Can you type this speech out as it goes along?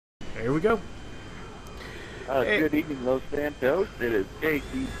Here we go. Hey. Good evening, Los Santos. It is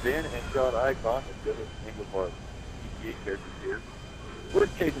KCSven and John Icon, the name of our GTA characters here. We're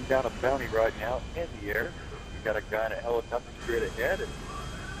chasing down a bounty right now in the air. We got a guy in a helicopter straight ahead, and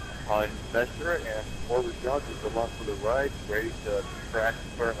on Mestra and forward shots is along for the ride, ready to crash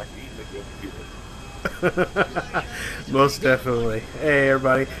and burn like these videos. Most definitely. Hey,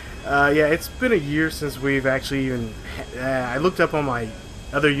 everybody. Yeah, it's been a year since we've actually even. I looked up on my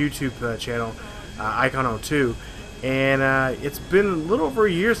other YouTube channel, Icon02, and it's been a little over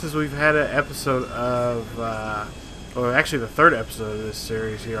a year since we've had an episode of, or actually the third episode of this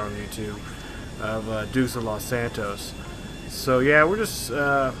series here on YouTube of Dukes of Los Santos. So yeah, we're just,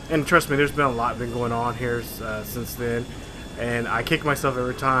 and trust me, there's been a lot been going on here since then, and I kick myself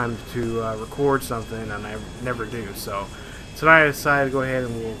every time to record something, and I never do. So tonight I decided to go ahead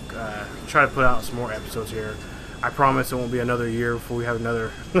and we'll try to put out some more episodes here. I promise it won't be another year before we have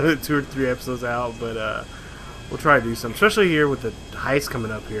another 2 or 3 episodes out, but we'll try to do some, especially here with the heist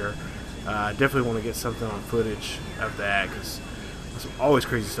coming up here. Definitely want to get something on footage of that, because there's always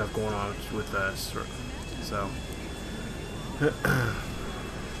crazy stuff going on with us. So.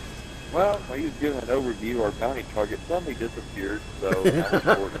 Well, while you was giving an overview, our bounty target suddenly disappeared, so now we're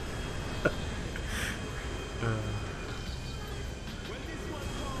recording.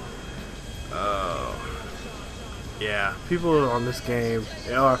 Yeah, people on this game,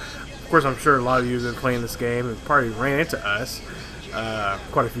 of course I'm sure a lot of you have been playing this game and probably ran into us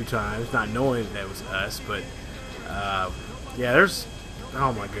quite a few times, not knowing that it was us, but yeah, there's,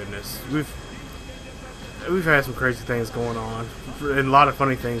 oh my goodness, we've had some crazy things going on, and a lot of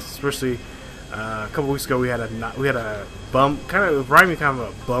funny things, especially a couple weeks ago we had a bum, kind of reminded me kind of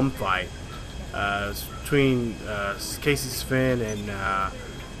a bum fight. It was between KCSven and a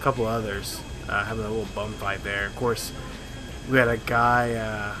couple others. Having a little bum fight there. Of course, we had a guy,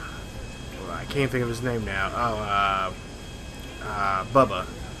 I can't think of his name now. Bubba.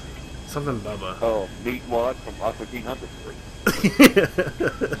 Something Bubba. Oh, Meatwad from Aqua King Hunter.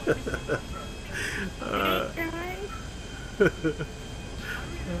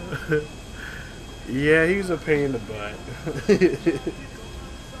 Yeah, he was a pain in the butt.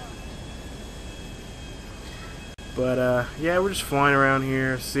 But, yeah, we're just flying around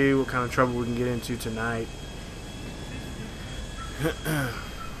here, see what kind of trouble we can get into tonight.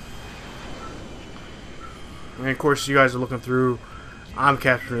 And, of course, you guys are looking through. I'm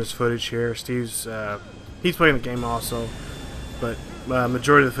capturing this footage here. Steve's, he's playing the game also. But,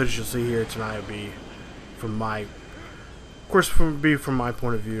 majority of the footage you'll see here tonight will be from my, of course, from my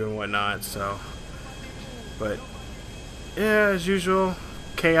point of view and whatnot, so. But, yeah, as usual,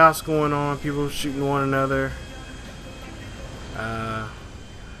 chaos going on, people shooting one another.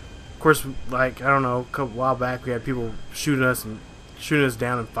 Of course, like, I don't know, a couple while back we had people shooting us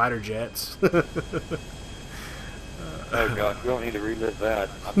down in fighter jets. Oh gosh, we don't need to relive that.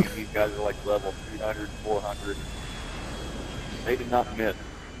 I mean, these guys are like level 300, 400. They did not miss.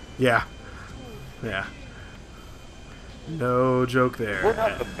 Yeah. Yeah. No joke there. We're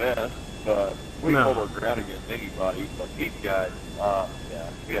not the best, but we hold our ground against anybody. But these guys, yeah,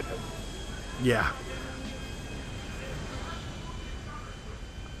 we had to. Yeah.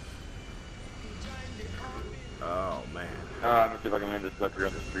 Oh man. I'm gonna see if I can land this sucker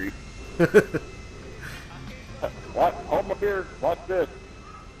on the street. What? Hold up here. Watch this.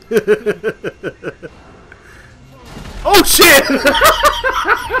 Oh shit!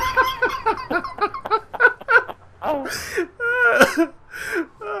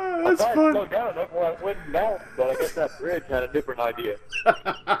 That's fun. Slow down enough where I went down, but I guess that bridge had a different idea.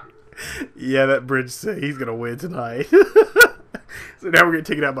 Yeah, that bridge said he's gonna win tonight. So now we're getting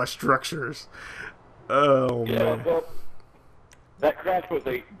taken out by structures. Oh yeah, man. Well, that crash was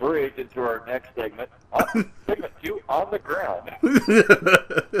a bridge into our next segment. Segment 2 on the ground.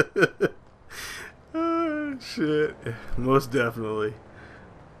 Oh shit. Most definitely.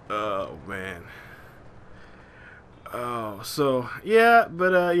 Oh man. Oh, so yeah,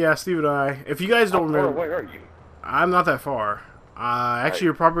 but yeah, Steve and I. If you guys don't remember, where are you? I'm not that far. Actually,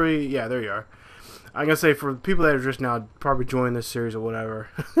 you're probably, yeah, there you are. I'm gonna say for people that are just now probably joining this series or whatever,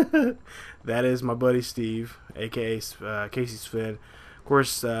 that is my buddy Steve, aka KCSven. Of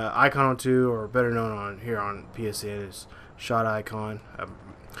course, Icon02, or better known on here on PSN is Shot Icon.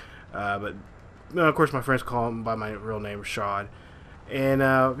 But of course, my friends call him by my real name, Shad. And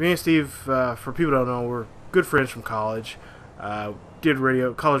me and Steve, for people who don't know, we're good friends from college. Did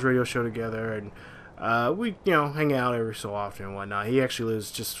college radio show together, and we hang out every so often and whatnot. He actually lives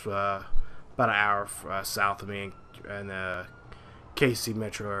just about an hour south of me in the KC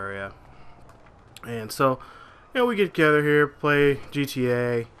metro area. And so, we get together here, play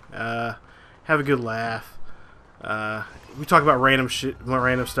GTA, have a good laugh. We talk about random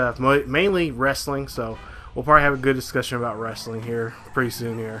stuff, mainly wrestling. So we'll probably have a good discussion about wrestling here pretty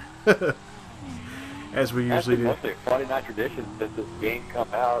soon here, as we usually do. Mostly a Friday night tradition since this game come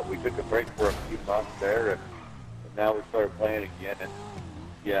out. We took a break for a few months there, and now we started playing again. And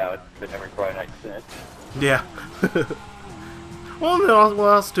yeah, it's been every Friday night since. Yeah. Well, no, we'll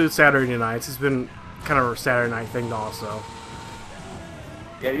also do Saturday nights. It's been kind of a Saturday night thing also.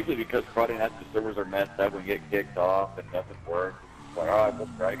 Yeah, usually because Friday nights the servers are messed up, we get kicked off and nothing works. It's like, alright, we'll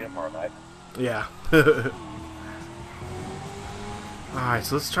try again tomorrow night. Yeah. Alright,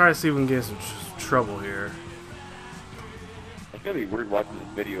 so let's try to see if we can get in some trouble here. It's gonna be weird watching this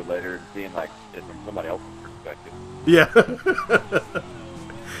video later and seeing like it from somebody else's perspective. Yeah.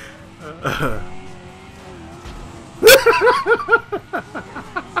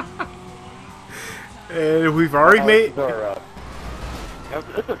 And we've already made.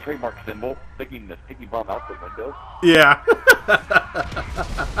 That's a trademark symbol, sticking the sticky bomb out the window. Yeah.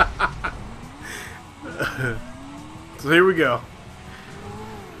 So here we go.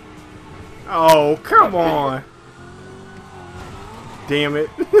 Oh, come on. Damn it.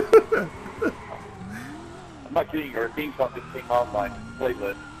 I'm not kidding, our theme song just came off my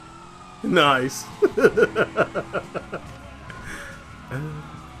playlist. Nice.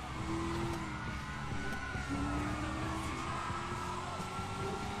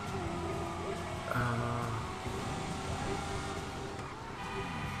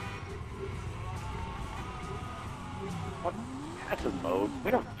 What? That's a mode.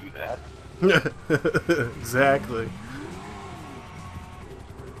 We don't do that. Exactly.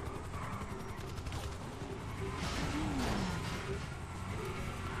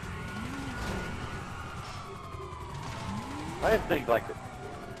 I just think like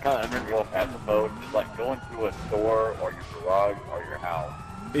kind of unusual passive mode is like going to a store or your garage or your house.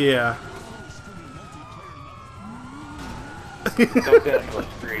 Yeah. Don't get into the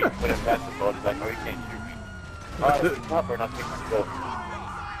street, but in passive mode, it's like, oh, you can't shoot me. Alright, if you pop or not take my gun.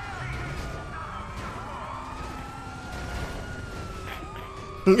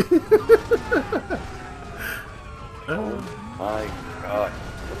 Oh my god.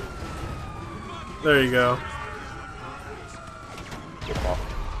 There you go.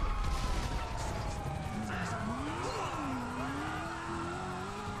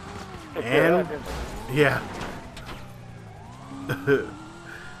 And yeah.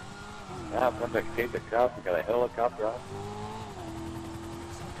 Now I'm going to escape the cops. We got a helicopter on.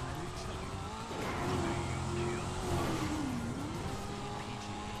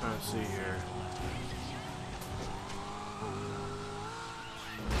 Let's see here.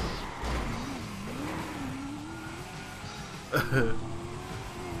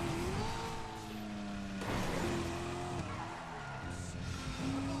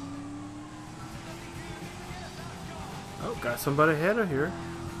 Oh, got somebody ahead of here.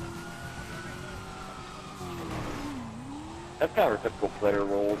 That's kind of a typical player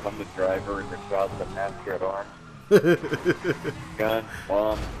role. I'm the driver and the crowd's the master at arms. Gun,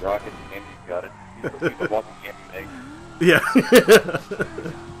 bomb, rockets, and he's got it. He's a walking ammunition. Yeah.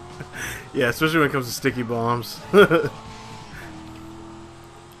 Yeah, especially when it comes to sticky bombs.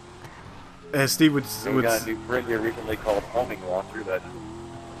 And Steve would We got a new friend here recently called Homing Launcher that...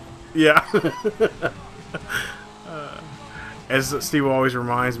 Yeah. As Steve always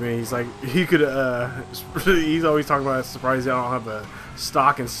reminds me, he's like, he could, he's always talking about, surprised I don't have a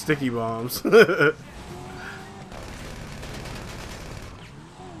stock in sticky bombs. Alright,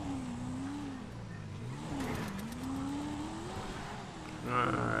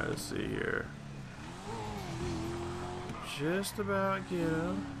 let's see here. Just about get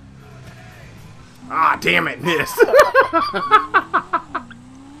him. Ah, damn it, missed.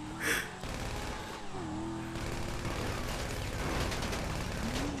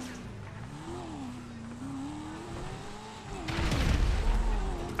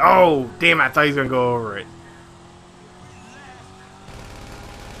 Oh, damn it, I thought he was going to go over it.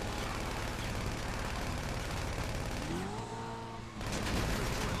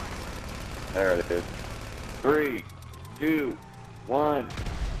 There it is. 3, 2, 1.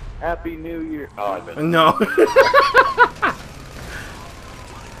 Happy New Year. Oh, I bet. No.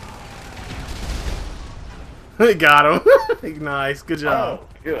 Got him. Nice, good job. Oh,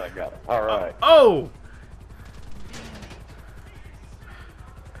 good, I got it. Alright. Oh!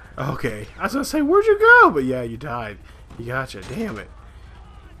 Okay. I was going to say, where'd you go? But yeah, you died. You gotcha. Damn it.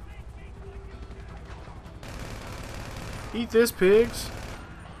 Eat this, pigs.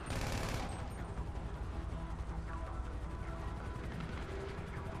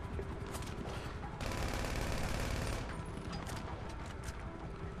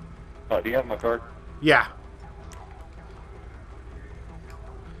 Oh, do you have my card? Yeah.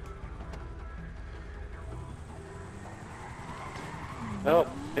 No,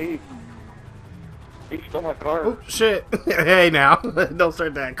 he stole my card. Oh, shit. Hey, now. Don't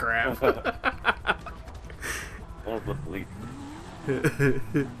start that crap. Oh, the police.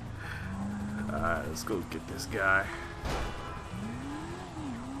 Alright, let's go get this guy.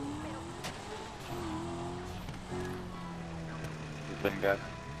 The same guy.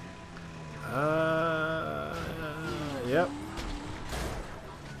 Yep.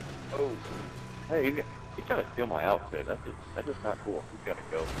 Oh, hey, he's trying to steal my outfit. That's just not cool. He's gotta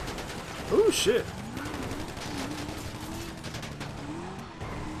go. Oh, shit.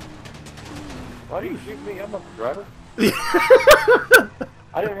 Why do you shoot me? I'm not the driver.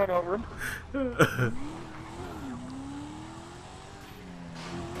 I didn't run over him.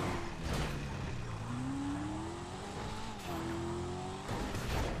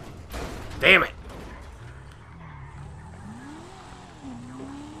 Damn it.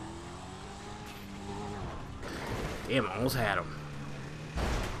 Damn, almost had him.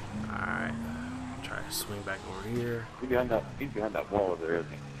 Alright. Try to swing back over here. He's behind that wall over there,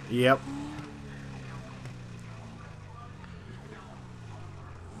 isn't he? Yep.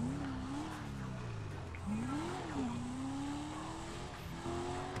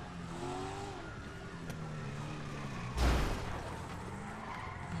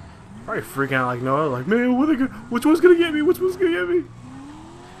 Probably freaking out like Noah, like, man, which one's gonna get me? Which one's gonna get me?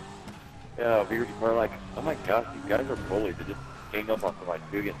 Yeah, we're like, oh my gosh, these guys are bullies. They just gang up on somebody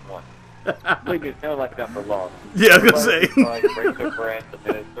 2 against 1. Believe me, it's never like that for long. Yeah, I was gonna say. Like, break their friends, and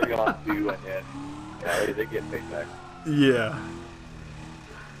then it's 3 on 2, and then they get paid back. Yeah.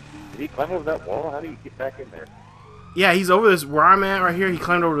 Did he climb over that wall? How do you get back in there? Yeah, he's over this, where I'm at right here, he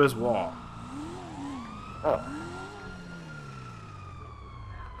climbed over this wall. Oh.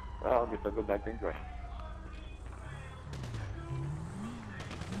 Well, I guess I'll go back and join.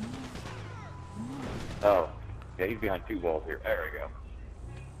 Oh. Yeah, he's behind 2 walls here. There we go.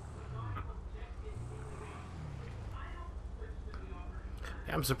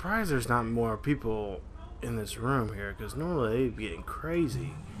 Yeah, I'm surprised there's not more people in this room here, because normally they'd be getting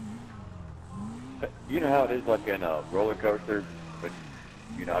crazy. You know how it is like in roller coasters, but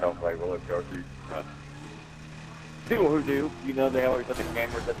you know I don't play roller coasters. People who do, you know, they always have the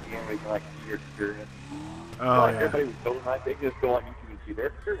cameras at the end where you can like see your experience. Oh, like, yeah. everybody was so nice, they just go on YouTube and see their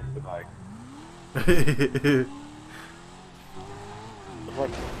experience tonight. I'm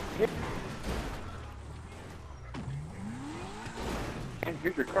like, yeah. And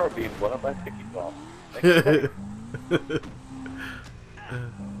here's your car being blown up by a sticky bomb.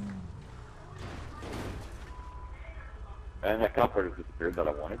 And that comforter disappeared that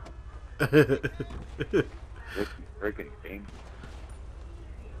I wanted. Freaking thing.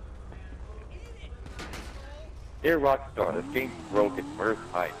 Dear Rockstar, this game broke its first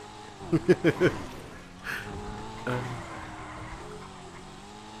height.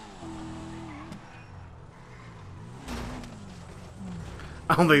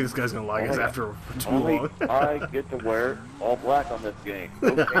 I don't think this guy's gonna like us after for too long. I get to wear all black on this game.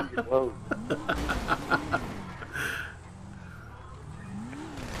 Go change your clothes.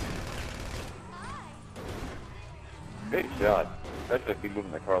 Good shot. Especially if you move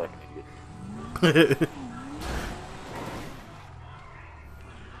in the car like an idiot.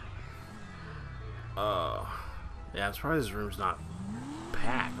 Yeah, I'm surprised this room's not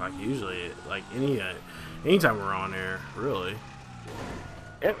packed like usually. Like anytime we're on there, really.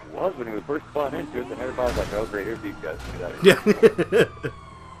 It was when we first spawned into it, and everybody was like, "Oh great, here's these guys." Yeah.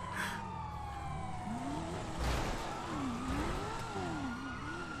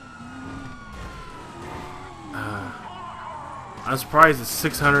 I'm surprised the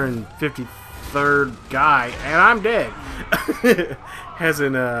 653rd guy, and I'm dead,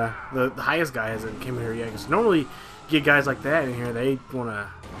 hasn't, the highest guy hasn't came in here yet. Because normally you get guys like that in here, they want to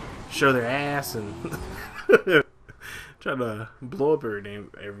show their ass and try to blow up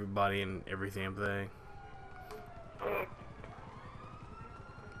everybody and every damn thing.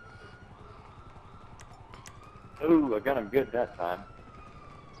 Ooh, I got him good that time.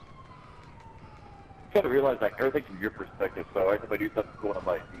 You gotta realize, like, everything's from your perspective, so every time I do something cool, I'm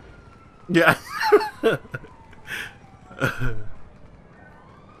like, Yeah.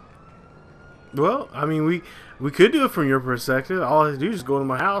 Well, I mean, we could do it from your perspective. All I have to do is go to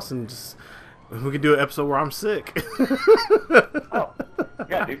my house and just we could do an episode where I'm sick. oh,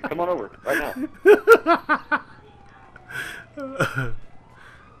 yeah, dude, come on over right now.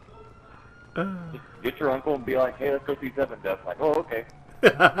 Just get your uncle and be like, hey, let's go see Seven Death. Like, oh, okay.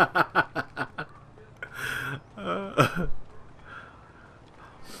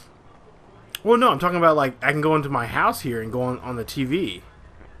 Well, no, I'm talking about like I can go into my house here and go on the TV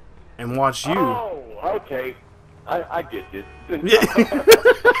and watch you. Oh, okay. I get this. Yeah.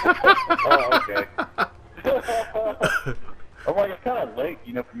 Oh, okay. I'm like, it's kind of late,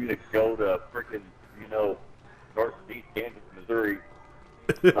 you know, for me to go to freaking, you know, northeast Kansas, Missouri,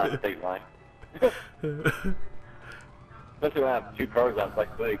 not state line. Especially when I have two cars out, like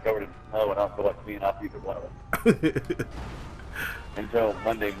literally covered in snow, and I'll feel like me and off either one of them. Until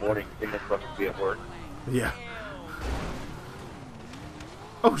Monday morning, thinking it's supposed to be at work. Yeah.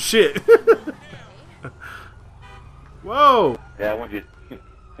 Oh shit. Whoa. Yeah, I want you.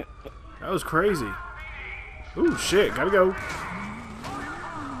 That was crazy. Ooh shit, gotta go.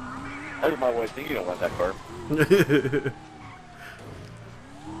 That's my way of thinking. You don't want that car.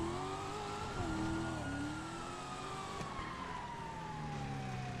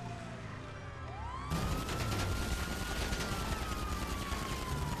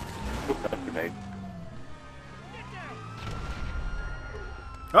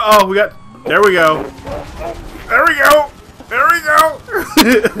 Uh-oh, we got... There we go. There we go. There we go.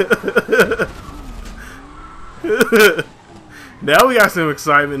 Now we got some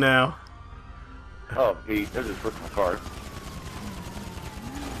excitement now. Oh, Pete, there's this personal car.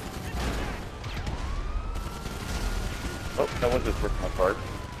 Oh, that was this personal car.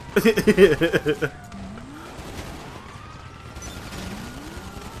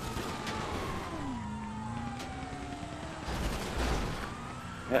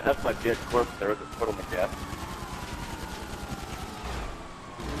 Yeah, that's my dead corpse there with the foot on the gas.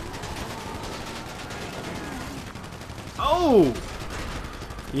 Oh!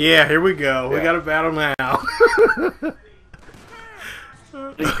 Yeah, here we go. Yeah. We got a battle now.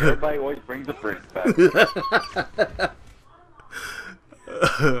 See, everybody always brings the friends back.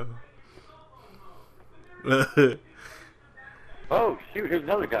 Oh, shoot, here's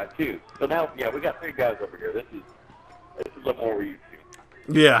another guy, too. So now, yeah, we got three guys over here. This is a little more we're used to.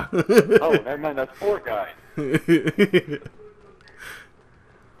 Yeah. Oh, never mind, that's four guys.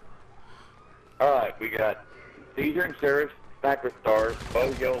 Alright, we got Caesar and Sheriff, Backer Stars, Bo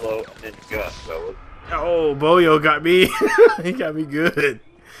Yolo, and then Gus. So Oh, Boyo got me. He got me good.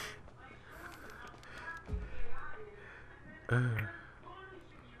 this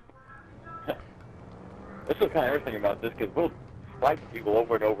is kind of everything about this, because we'll fight people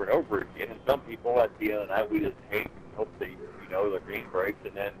over and over and over again, and some people at the end of the night we just hate and hope they, you know, their game breaks,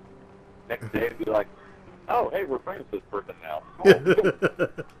 and then next day it'll be like, oh, hey, we're friends with this person now. Cool.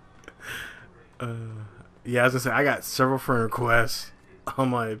 Yeah, I was gonna say I got several friend requests on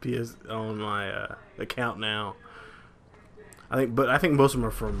my account now. I think most of them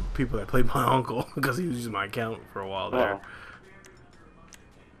are from people that played my uncle because he was using my account for a while there.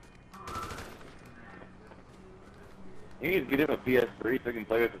 You need to get him a PS3 so he can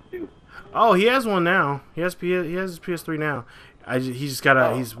play with it too. Oh, he has one now. He has his PS3 now. He's just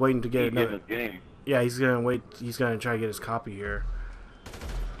gotta. He's waiting to get another game. Yeah, he's gonna wait. He's gonna try to get his copy here.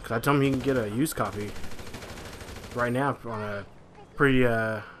 Cause I told him he can get a used copy right now on a pretty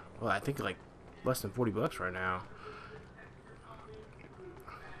well, I think like less than $40 right now.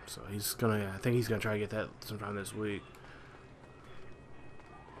 So he's gonna. I think he's gonna try to get that sometime this week.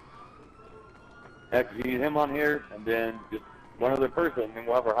 Yeah, 'cause you need him on here, and then just one other person, and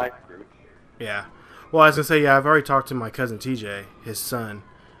we'll have our high crew. Yeah. Well, I was gonna say, yeah, I've already talked to my cousin TJ, his son,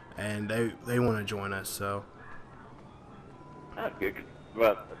 and they want to join us. So. That's good.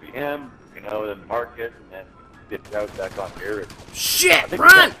 Well, it'll be him, you know, then Marcus, and then get Joe back on here. Shit!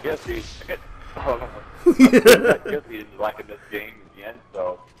 Run! Jesse. Jesse is liking this game again,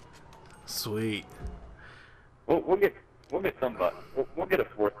 so. Sweet. We'll get somebody. We'll get a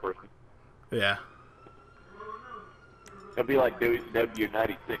fourth person. Yeah. It'll be like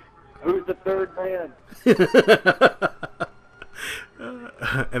WW96. Who's the third man?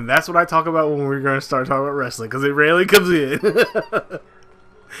 And that's what I talk about when we're going to start talking about wrestling, because it rarely comes in.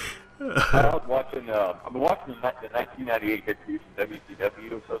 I was watching, I've been watching the 1998 distribution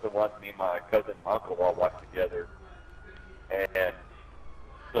WCW, so I was watching me and my cousin and uncle all watch together. And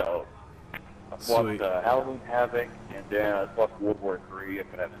so, I've watched Halloween Havoc, and then I watched World War III. I'm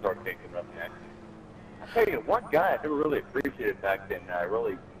going to have to start taking up next. I'll tell you, one guy I never really appreciated back then, and I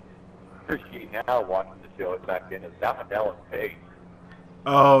really appreciate now watching the show back then, is Dallas Page.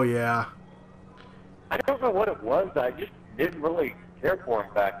 Oh, yeah. I don't know what it was. I just didn't really care for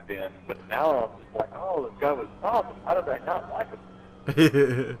him back then. But now I'm just like, oh, this guy was awesome. How did I not like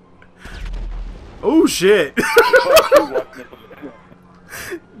him? Oh, shit.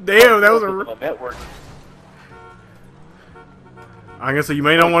 Damn, that was a... network. I'm going to say, you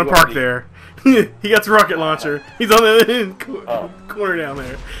may not want to park there. He got the rocket launcher. He's on the corner down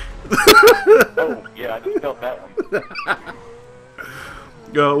there. Oh, yeah, I just felt that one.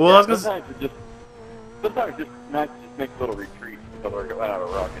 Go. Well, Yeah, I was gonna. sometimes Matt just makes little retreats until they're going out of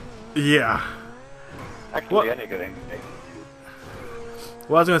a rocket. Yeah. Actually, I think it ain't.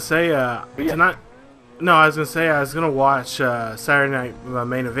 Well, I was gonna say yeah. tonight. No, I was gonna say I was gonna watch Saturday Night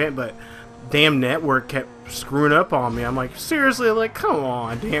Main Event, but damn network kept screwing up on me. I'm like, seriously, like, come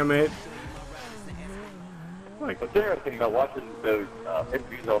on, damn it. Like, what's interesting about watching those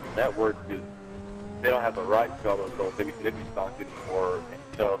interviews on the network is they don't have the rights to all those old WWE songs anymore, and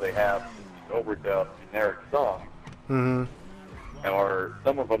so they have overdubbed generic songs. mm-hmm. Or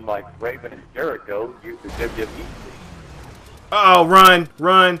some of them, like Raven and Jericho, use the WWE. Oh, run,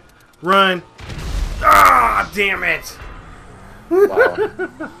 run, run. Ah, damn it. Wow.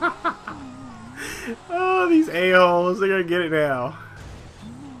 Oh, these a-holes, they're gonna get it now.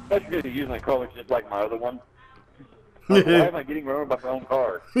 That's good to use my car, which is like my other one. Like, why am I getting run over by my own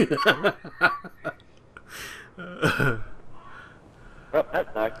car? Well,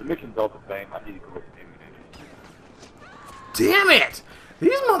 that's nice. The mission's all the same. I need to go with the ammunition. Damn it!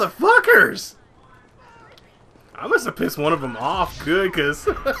 These motherfuckers! I must have pissed one of them off good, cause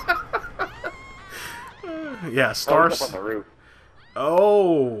yeah, stars. Up on the roof.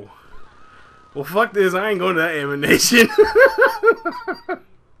 Oh, well, fuck this! I ain't going to that ammunition.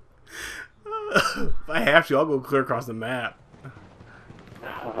 If I have to, I'll go clear across the map.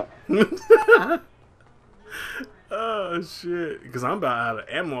 Oh shit! Because I'm about out of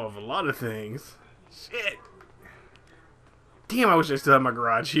ammo of a lot of things. Shit. Damn! I wish I still had my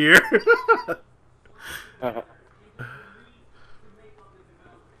garage here. That's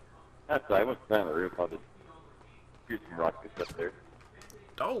right. I went down the roof. I'll just shoot some rockets up there.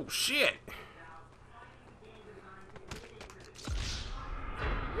 Oh shit!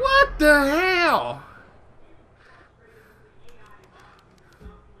 What the hell?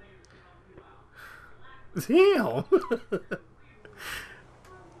 Damn.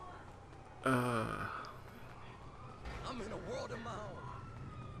 I'm in a world of my own.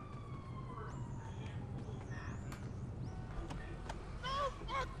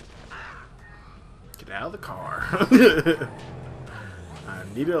 Get out of the car. I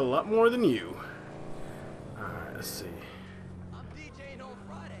need it a lot more than you. Alright, let's see. I'm DJing on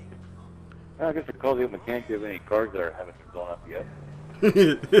Friday. Well, I guess I called the mechanic. Do you have any cars that haven't been blown up yet?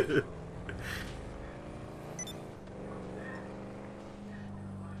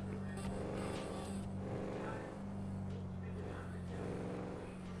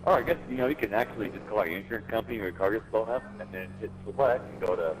 Or I guess, you can actually just call your insurance company when your car gets blown up, and then hit select and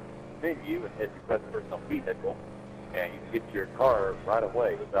go to menu and hit request personal vehicle, and you can get your car right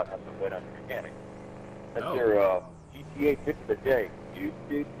away without having to wait on your mechanic. That's your GTA tip of the day.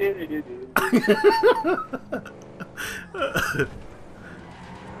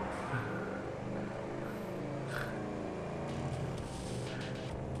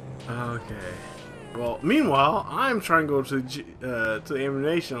 Okay. Well, meanwhile, I'm trying to go to the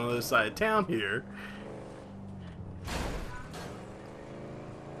ammunition on the other side of town here.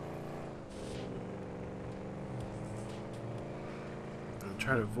 I'm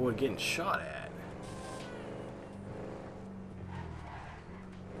trying to avoid getting shot at.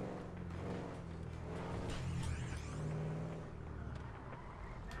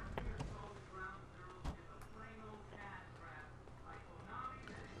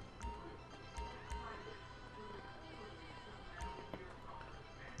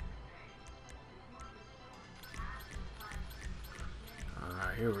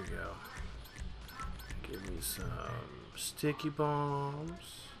 Here we go. Give me some sticky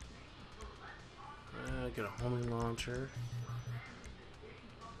bombs. Get a homing launcher.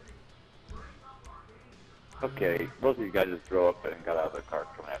 Okay, most of you guys just drove up and got out of the car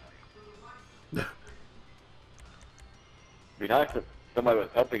coming after me. It'd be nice if somebody was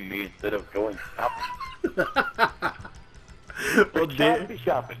helping me instead of going shopping. Well, We're be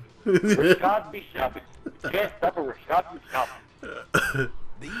shopping. We're be shopping. We can't stop it. We're shopping.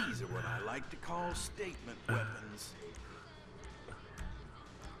 These are what I like to call statement weapons.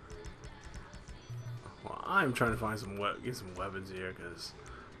 Well, I'm trying to find some get some weapons here, cause.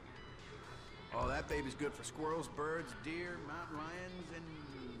 Oh, that baby's good for squirrels, birds, deer, mountain lions, and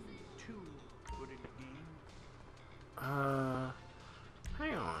two-footed game.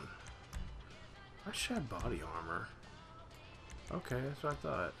 Hang on. I should have body armor. Okay, that's what I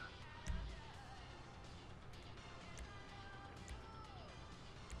thought.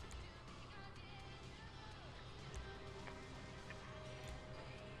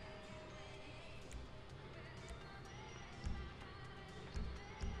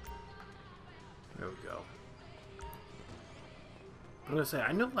 we go. I'm gonna say,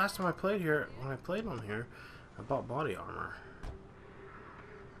 I know last time I played here, when I played on here, I bought body armor.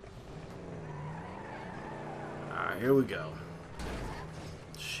 Alright, here we go.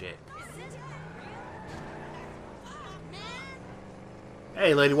 Shit.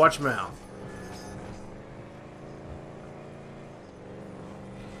 Hey, lady, watch your mouth.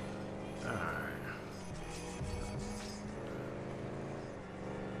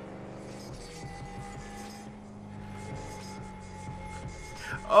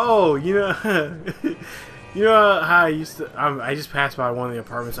 Oh, you know, you know how I used to. I just passed by one of the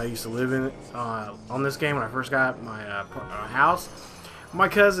apartments I used to live in on this game when I first got my house. My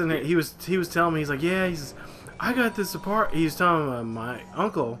cousin, he was telling me, he's like, yeah, I got this apartment. He was telling my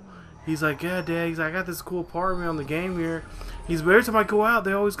uncle, he's like, yeah, Dad, he's like, I got this cool apartment on the game here. He's every time I go out,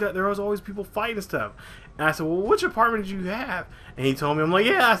 there was always people fighting and stuff. And I said, well, which apartment did you have? And he told me, I'm like,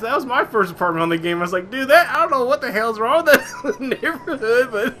 yeah, that was my first apartment on the game. I was like, dude, I don't know what the hell's wrong with that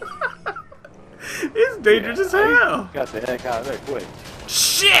neighborhood, but it's dangerous as hell. Got the heck out of there quick.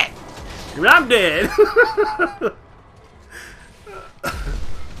 Shit! Dude, I'm dead.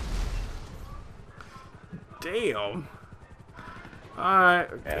 Damn.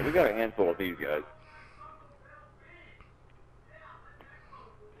 Alright. Okay. Yeah, we got a handful of these guys.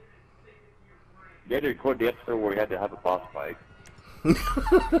 You had to record the episode where we had to have a boss fight.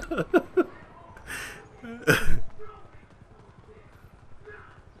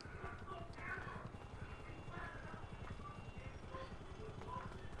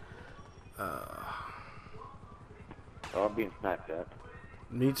 Oh, I'm being sniped at.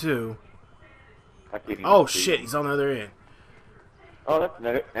 Me too. I can't even Oh see shit, him. he's on the other end. Oh, that's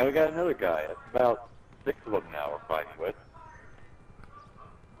another. Now we got another guy. That's about 6 of them now we're fighting with.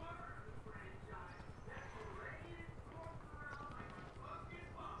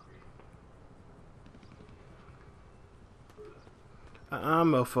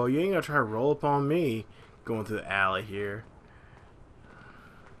 Mofo, you ain't gonna try to roll up on me going through the alley here.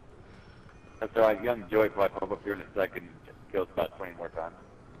 That's alright, young Joey probably pop up here in a second and kill us about 20 more times.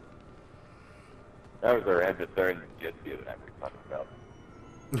 That was our adversary in the jet the other night we were talking about.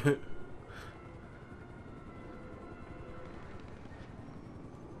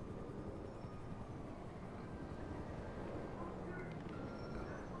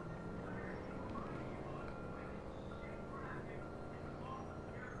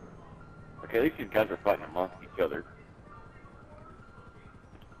 Okay, at least these guys are fighting amongst each other.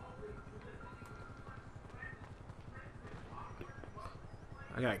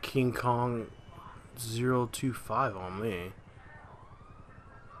 I got King Kong 025 on me.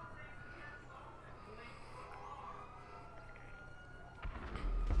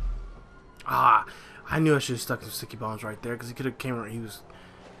 Ah, I knew I should have stuck some sticky bombs right there because he could have came around.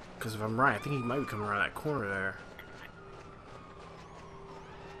 Because if I'm right, I think he might be coming around that corner there.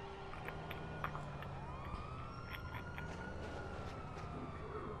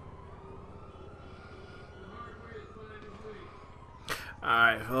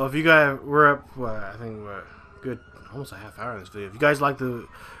 Alright, well, if you guys, we're up, I think we're good, almost a half hour in this video. If you guys like the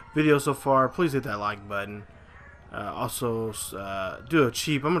video so far, please hit that like button. Also, I'm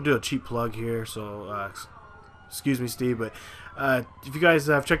going to do a cheap plug here, so, excuse me, Steve, but if you guys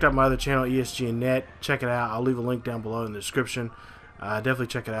have checked out my other channel, ESGNet, check it out. I'll leave a link down below in the description. Definitely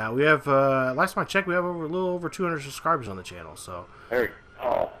check it out. We have, last time I checked, we have a little over 200 subscribers on the channel, so. There you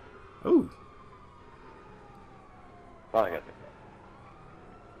go. Ooh. Finally got this.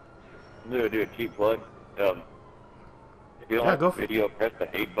 I'm going to do a cheap plug. If you don't like the video, press the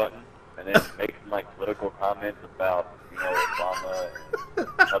hate button, and then make some like political comments about, you know, Obama and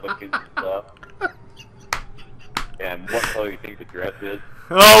Republicans and stuff. And what color you think the dress is.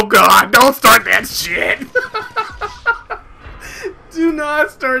 Oh God, don't start that shit! Do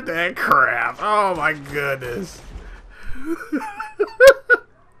not start that crap. Oh my goodness.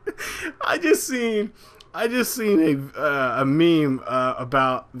 I just seen a meme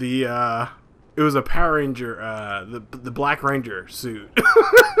about the it was a Power Ranger the Black Ranger suit.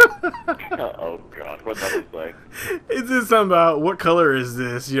 Oh God, what that look like? It's just something about what color is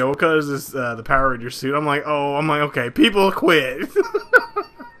this? You know, what color is this the Power Ranger suit? I'm like, okay, people quit.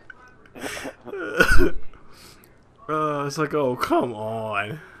 It's like, oh come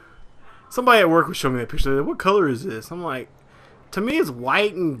on. Somebody at work was showing me that picture. Like, what color is this? I'm like, to me it's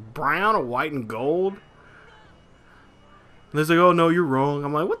white and brown or white and gold. And they're like, oh no, you're wrong.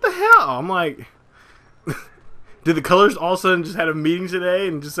 I'm like, what the hell? I'm like, did the colors all of a sudden just had a meeting today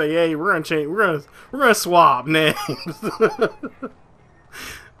and just say, hey, we're gonna change, we're gonna swap names?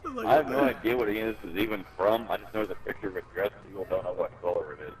 Like, I have no idea what this is even from. I just know the picture of a dress. People don't know what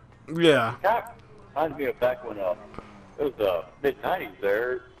color it is. Yeah. reminds me of back when it was mid-'90s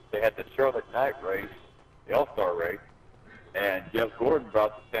there. They had the Charlotte Night race, the All-Star race, and Jeff Gordon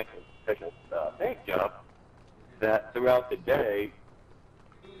brought the special paint job that throughout the day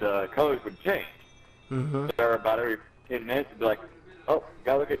the colors would change. Mm-hmm. So about every 10 minutes, it'd be like, oh,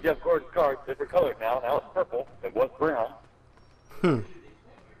 gotta look at Jeff Gordon's car. It's different color now. Now it's purple. It was brown.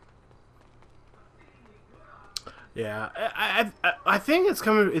 Yeah, I think it's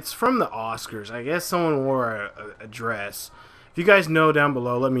coming. It's from the Oscars. I guess someone wore a dress. If you guys know down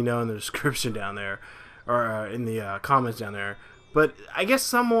below, let me know in the description down there, or in the comments down there. But I guess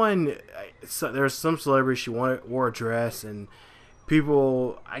someone, there's some celebrity, she wore a dress, and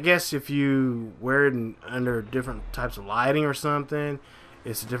people, I guess if you wear it under different types of lighting or something,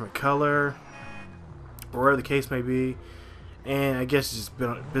 it's a different color, or whatever the case may be. And I guess it's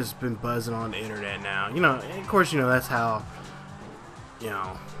just been buzzing on the internet now. You know, and of course, you know, that's how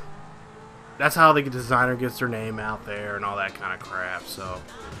the designer gets their name out there and all that kind of crap. So,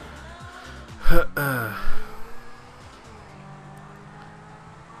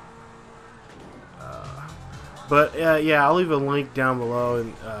 but yeah, I'll leave a link down below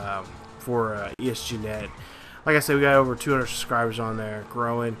and for ESGNet. Like I said, we got over 200 subscribers on there,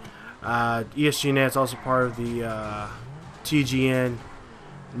 growing. ESGNet is also part of the TGN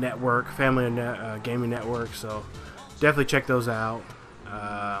network, family gaming network, so definitely check those out.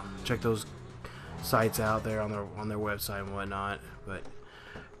 Check those sites out there on their website and whatnot. But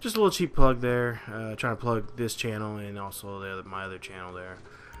just a little cheap plug there, trying to plug this channel and also my other channel there.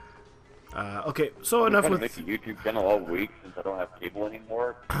 Okay, so enough with. I'm trying to make a YouTube channel all week since I don't have cable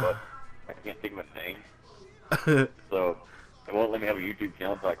anymore, but I can't think of a name. So it won't let me have a YouTube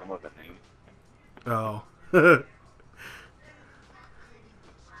channel until I come up with a name. Oh.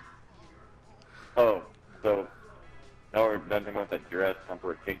 Oh, so now we're done talking about that dress. Time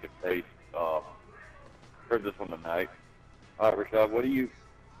for a change of pace. Heard this one tonight. Rashad, what do you,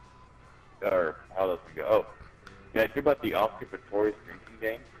 or how does it go? Oh, yeah, hear about the Oscar Pistorius drinking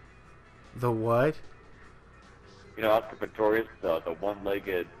game? The what? You know, Oscar Pistorius, the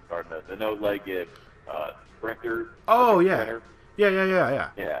one-legged, or the no-legged sprinter. Oh, yeah. Sprinter. Yeah. Yeah.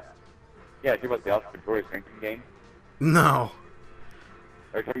 Yeah, hear about the Oscar Pistorius drinking game? No.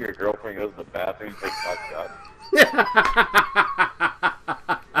 Every time your girlfriend goes to the bathroom, takes 5 shots.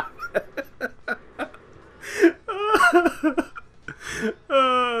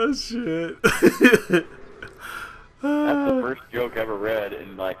 Oh, shit. That's the first joke I ever read,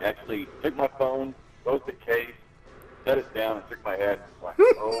 and like actually took my phone, closed the case, set it down, and shook my head. Like,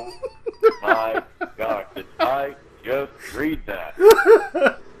 oh my gosh, did I just read that?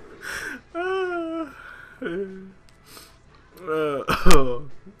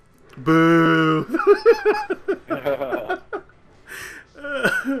 Boo.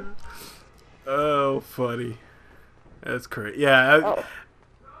 Oh, funny. That's great. Yeah,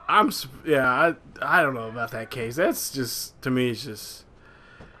 I don't know about that case. That's just, to me, it's just,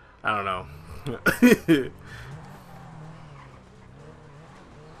 I don't know.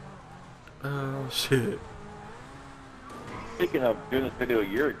 Oh, shit. Speaking of doing this video a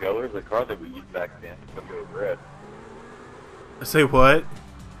year ago, there's a car that we used back then. It was red. Say what?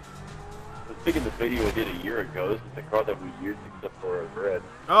 So speaking of the video I did a year ago, this is the car that we used except for it was red.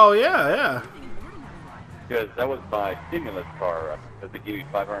 Oh, yeah. Because that was my stimulus car. Because they gave me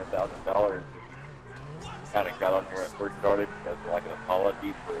 $500,000. Kind of got on here when it first started as like an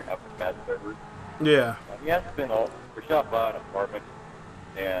apology for having bad servers. Yeah. Yeah, it's been all. We shot by an apartment,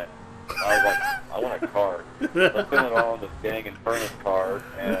 and I was like, I want a car. So I spent it all on this dang Infernus car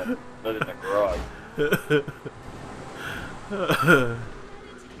and lived in the garage.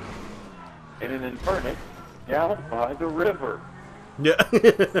 And in Infernus, down by the river. Yeah.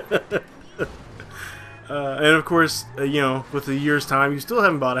 And of course, you know, with a year's time, you still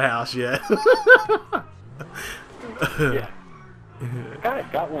haven't bought a house yet. Yeah. I kind of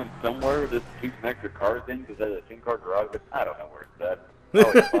got one somewhere with two extra cars in because there's a 10-car garage, but I don't know where it's at. I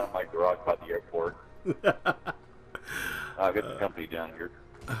always find my garage by the airport. I've got the company down here.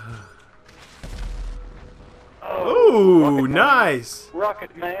 Oh, nice.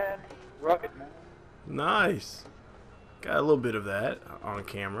 Rocket Man. Nice. Got a little bit of that on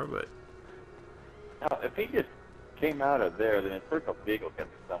camera, but... Now, if he just came out of there, then his personal vehicle can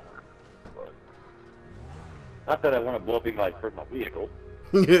be somewhere. But not that I want to blow up my personal vehicle.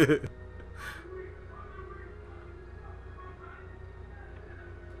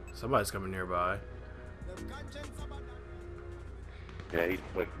 Somebody's coming nearby. Yeah, he's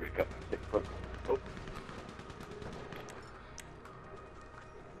waiting for me to come 6 foot. Oh.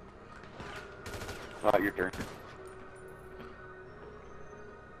 Your turn.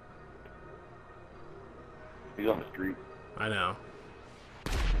 He's on the street. I know.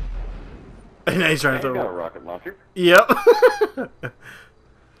 And now he's trying to He got a throw. rocket launcher. Yep.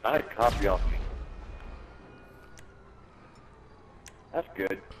 I copy off me. That's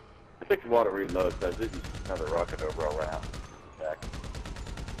good. The 6 water reload says this is another rocket over around. Back.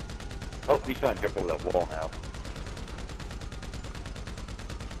 Oh, he's trying to jump over that wall now.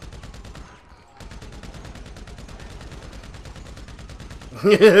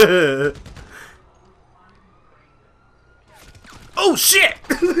 Oh shit!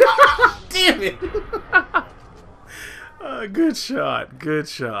 Damn it! Good shot. Good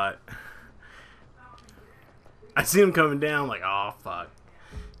shot. I see him coming down like, oh fuck.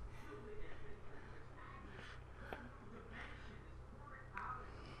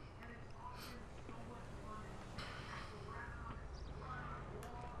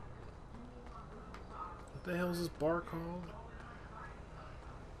 What the hell is this bar called?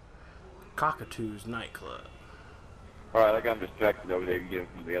 Cockatoo's nightclub. Alright, I got him distracted over there. You can get him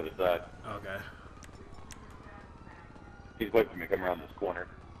from the other side. Okay. He's waiting for me to come around this corner.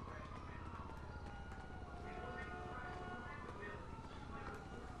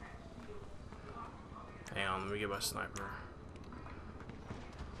 Hang on, let me get my sniper.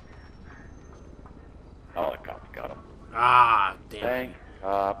 Oh, the cops got him. Ah, damn. Thanks,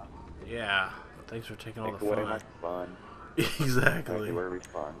 cops. Yeah. Thanks for taking all Take the away fun. my fun. Exactly. Take away my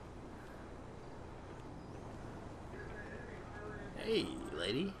fun. Hey,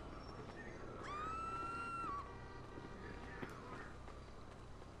 lady.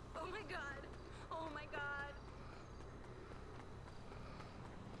 Oh my god. Oh my god.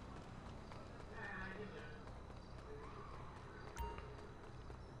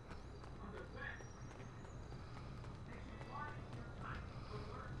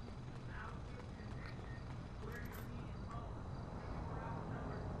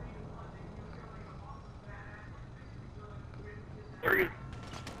 There he is.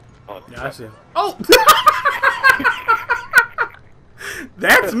 Oh, Yeah, I see him. Oh!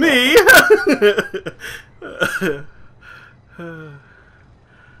 That's me!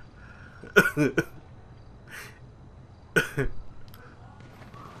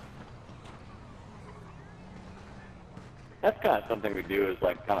 That's kind of something we do, is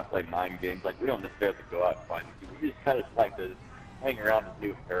like kind of play mind games. Like we don't necessarily go out and find people. We just kind of like to hang around and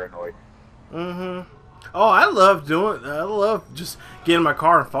do paranoid. Mm-hmm. Oh, I love just getting in my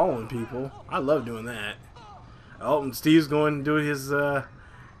car and following people. I love doing that. Oh, and Steve's going to do his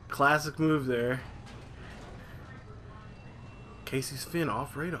classic move there. KCSven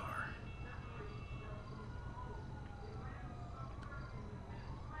off radar.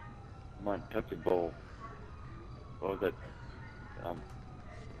 Come on, touch the bowl. What was that? I'm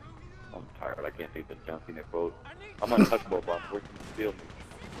tired. I can't take the junk in that boat. I'm on touch bowl, boss. Where can you feel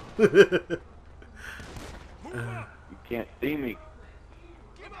me? You can't see me.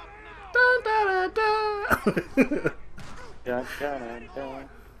 Dun, dun, dun, dun. Dun, dun, dun, dun.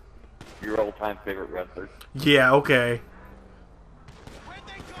 Your all-time favorite wrestler. Yeah, okay.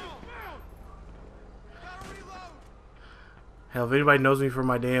 Hell, if anybody knows me for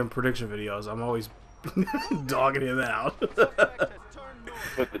my damn prediction videos, I'm always dogging him out.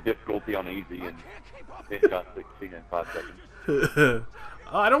 Put the difficulty on easy and hit shot 16 in 5 seconds.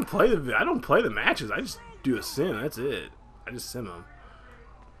 Oh, I don't play the matches. I just do a sim. That's it. I just sim them.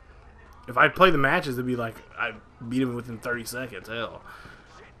 If I play the matches, it'd be like I beat him within 30 seconds. Hell,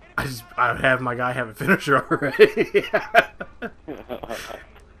 I would have my guy have a finisher already.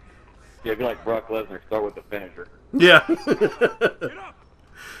 Yeah, be like Brock Lesnar, start with the finisher. Yeah.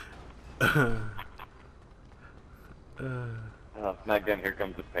 SmackDown, Here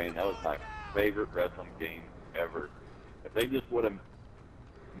Comes the Pain. That was my favorite wrestling game ever. If they just would have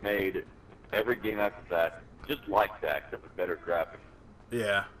made every game after that just like that, except with better graphics,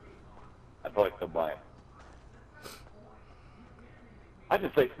 Yeah. I'd probably still buy it. I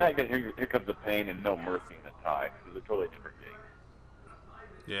just say SmackDown, Here Comes the Pain, and No Mercy in the tie. It was a totally different game.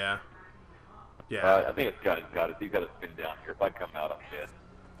 Yeah. Yeah. I think it's got it. He's got to spin down here. If I come out, I'm dead.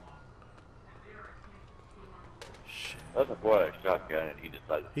 Shit. That's a boy a shotgun, and he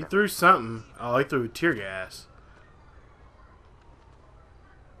decided. He threw something. Oh, he threw tear gas.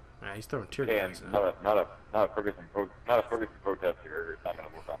 Nah, he's throwing tear And gas. Now. not a Ferguson protest here. It's not going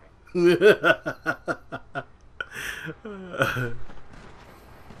to work on me.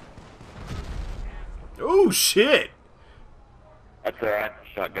 Oh shit! That's alright.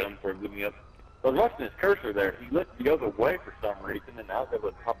 Shotgun him before he blew me up. I was watching his cursor there. He looked the other way for some reason, and I was able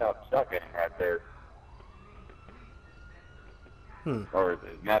to pop out shotgun right there. Or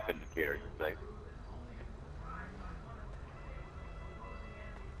the map indicator, you say.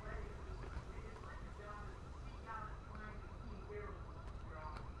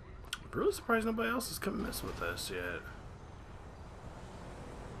 Really surprised nobody else has come mess with us yet.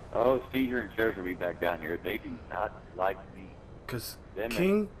 Oh, Caesar and Sheriff will be back down here. They do not like me. Cause Them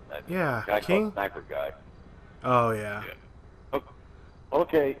King, and yeah, guy King. called Sniper Guy. Oh yeah.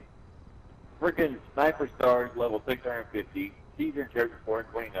 Okay. Freaking Sniper Stars level 650. Caesar and Sheriff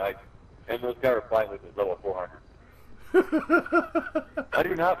 429. And those guys are fighting with level 400. I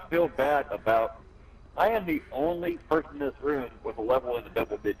do not feel bad about. I am the only person in this room with a level in the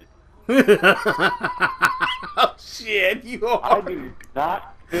double digits. Oh shit, you are. I do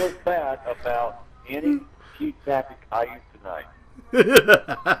not feel bad about any cheat tactic I use tonight.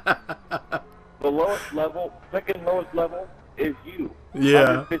 The lowest level, second lowest level, is you.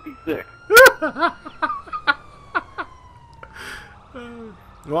 Yeah. 156.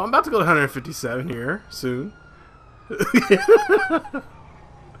 Well, I'm about to go to 157 here soon. I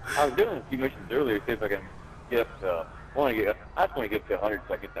was doing a few missions earlier to see if I can get up to. I just want to get up to 100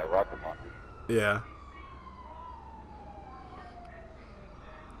 so I get that rocket launcher. Yeah.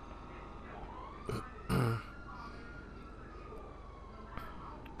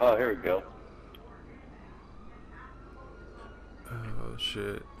 Oh, here we go. Oh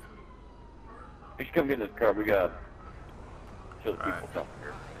shit. You should come get in this car. We got kill the people Alright. down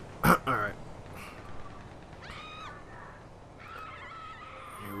here. Alright.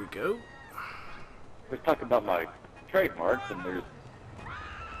 Here we go. Let's talk about my trademarks, and there's.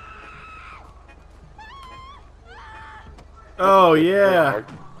 Oh yeah.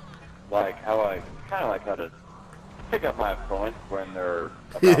 trademarks, like how I kind of like how to pick up my opponents when they're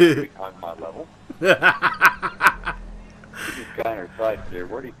about to be on my level. This guy on our side there.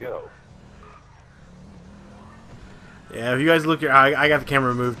 Where'd he go? Yeah, if you guys look here, I got the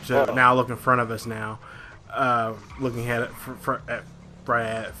camera moved to Oh. now look in front of us now. Looking at it right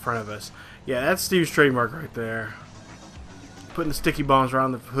at front of us. Yeah, that's Steve's trademark right there. Putting the sticky bombs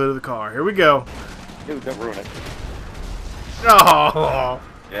around the hood of the car. Here we go. Dude, don't ruin it. Oh!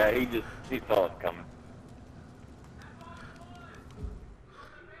 Yeah, he saw it coming.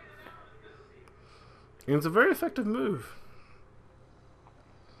 And it's a very effective move.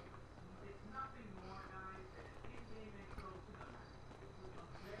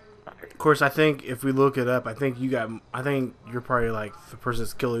 Of course, I think if we look it up, I think you're probably like the person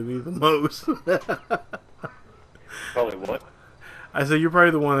that's killing me the most. Probably what? I said you're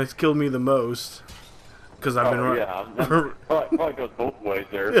probably the one that's killed me the most because I've been Oh, running. yeah, probably goes both ways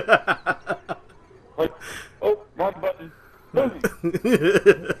there. Like, oh, wrong button. Boom.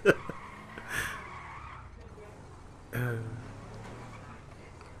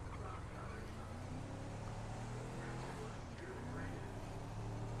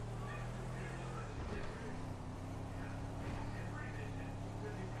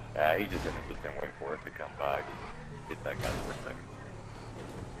 He's just gonna sit there and wait for it to come by. Get that guy for a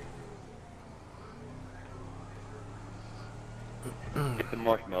second. Get the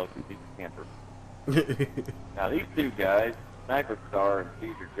marshmallows and beat the camper. Now these two guys, Sniper Star and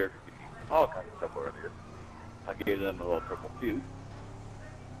Caesar Jerk, all kinds of stuff over here. I gave them a little triple fuse.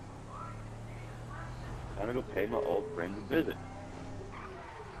 I'm gonna go pay my old friend a visit.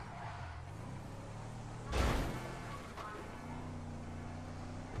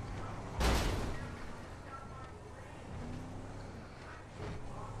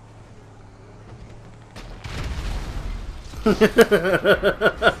 The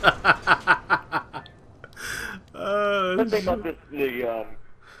thing about this,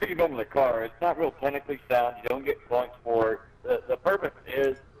 picking up in the car, it's not real technically sound. You don't get points for it. The purpose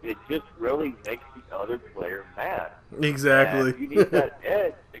is it just really makes the other player mad. Exactly. And you need that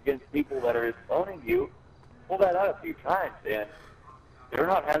edge against people that are owning you. Pull that out a few times, and they're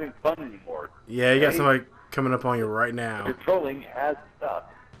not having fun anymore. Yeah, you got somebody coming up on you right now. Your trolling has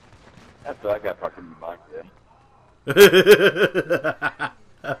stopped. That's what I got fucking in mind then. I'm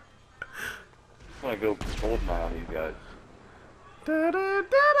gonna go hold my eye on these guys. Da, da, da, da.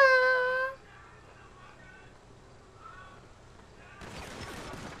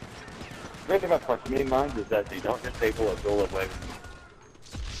 The great thing about proximity mines is that they don't disable a goal away.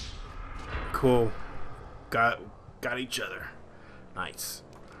 Cool. Got each other. Nice.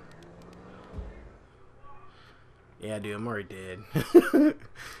 Yeah, dude, I'm already dead.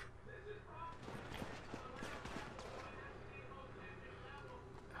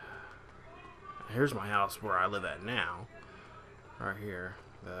 Here's my house where I live at now. Right here.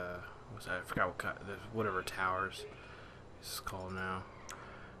 What's that? I forgot what kind, whatever towers this is called now.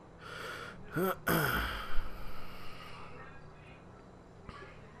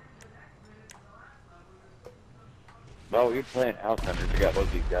 Well, you're playing Outsiders. I got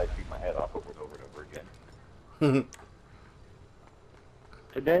both these guys shoot my head off over and over and over again.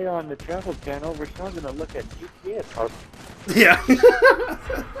 Today on the Travel Channel, we're still going to look at GTA apartments. Yeah.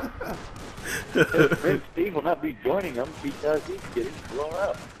 His friend Steve will not be joining him because he's getting blown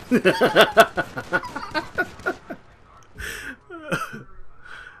up.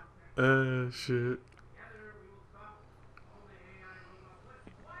 Shit.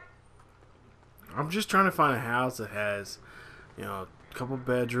 I'm just trying to find a house that has, you know, a couple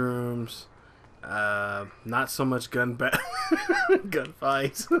bedrooms, not so much gunfights.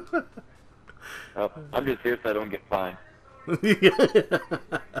 Oh, I'm just here so I don't get fined.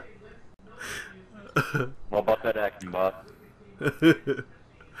 What about that action, boss?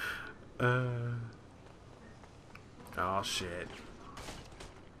 Oh shit.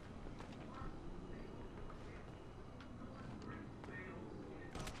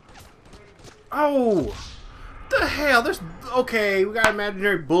 Oh! The hell? There's... Okay, we got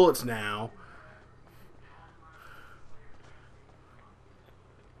imaginary bullets now.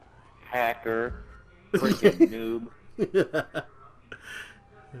 Hacker. Freaking noob.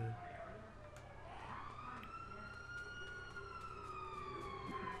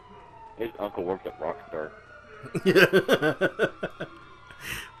 His uncle worked at Rockstar.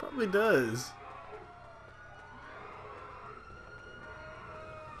 Probably does.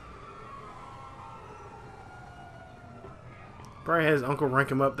 Probably had his uncle rank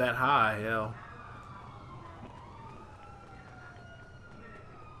him up that high, hell.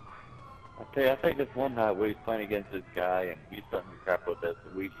 I think this one night we was playing against this guy and he started to crap with us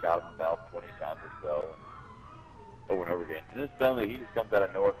and we shot him about 20 times or so. Over and over again. And then suddenly he just comes out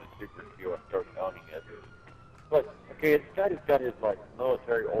of nowhere with super skill and starts owning it. But, okay, this guy just got his, like,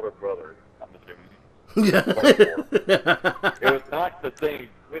 military older brother, I'm assuming. Yeah. It was not the same.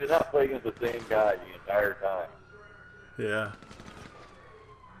 We did not play against the same guy the entire time. Yeah.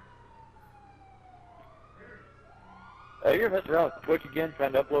 You ever messed around with Twitch again,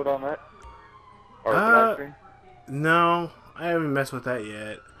 trying to upload on that? Or live stream? No, I haven't messed with that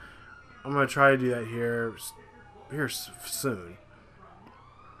yet. I'm gonna try to do that here soon.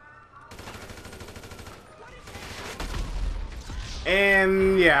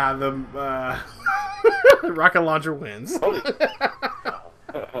 And yeah, the rocket launcher wins. Probably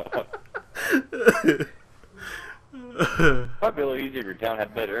be a little easier if your town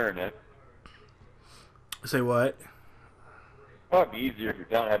had better internet. Say what? Probably be easier if your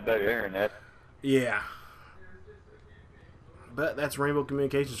town had better internet. Yeah. But that's Rainbow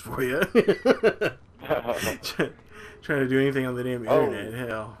Communications for you. Trying to do anything on the damn internet,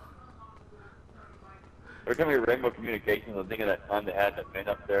 hell. Every time we hear Rainbow Communications, I'm thinking of that time they had that man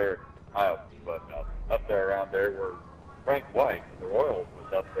up there, up there around there where Frank White, the Royals,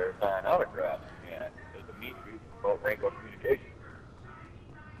 was up there signing autographs. And it was a meet group called Rainbow Communications.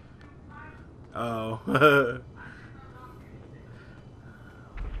 Oh.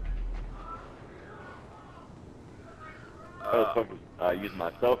 I used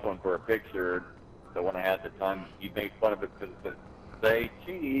my cell phone for a picture. The one I had at the time, you made fun of it because it said, say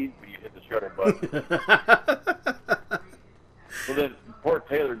cheese when you hit the shutter button. Well, then poor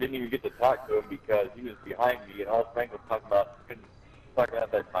Taylor didn't even get to talk to him because he was behind me, and all Frank was talking about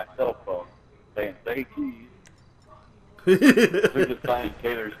that my cell phone, saying say cheese. They're just signing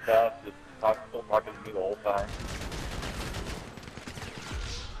Taylor's stuff, still talking to me the whole time.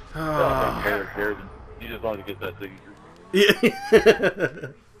 I don't think Taylor cares. He just wanted to get that signature. Yeah.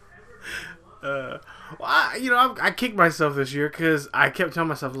 Well, I kicked myself this year because I kept telling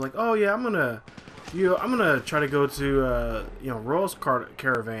myself, like, oh yeah, I'm gonna try to go to Royals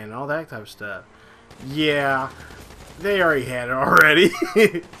Caravan and all that type of stuff. Yeah, they already had it already.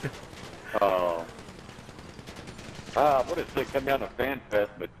 Oh. What if they come down to Fan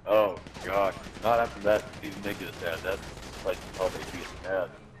Fest, but oh gosh, not after that season they just had. That's like called ESGNet.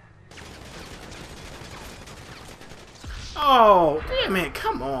 Oh, damn it,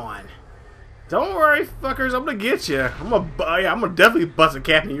 come on. Don't worry, fuckers, I'm gonna get you. I'm gonna definitely bust a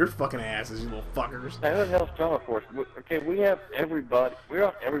cap in your fucking asses, you little fuckers. Hey, what the hell's Trauma Force? Okay, we have everybody. We're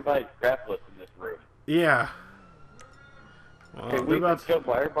on everybody's crap list in this room. Yeah. Well, Okay, we've been killed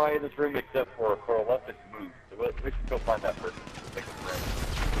by everybody in this room except for Electric Move. So we should go find that person. Take a break.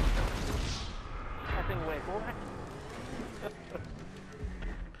 Nothing away, boy.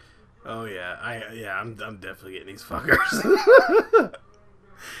 Oh yeah, I'm definitely getting these fuckers.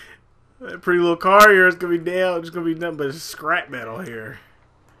 That pretty little car here is gonna be down. It's gonna be nothing but scrap metal here.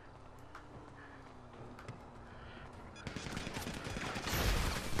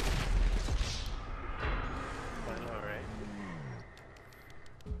 Alright.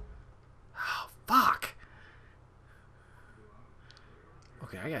 Oh fuck.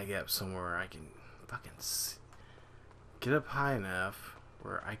 Okay, I gotta get up somewhere I can fucking get up high enough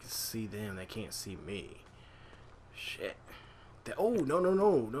where I can see them. They can't see me. Shit. Oh, no, no,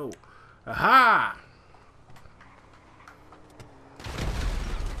 no, no. Aha!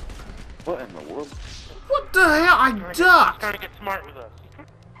 What in the world? What the hell? I ducked! Trying to get smart with us.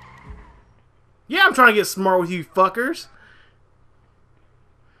 Yeah, I'm trying to get smart with you fuckers.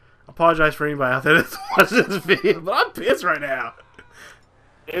 I apologize for anybody out there that's watching this video, but I'm pissed right now.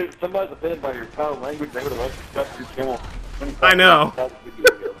 If somebody's offended by your foul language, they would have shut your channel. I know.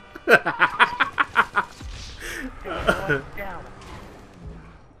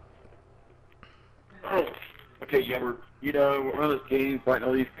 Okay, yeah, we're one of those games fighting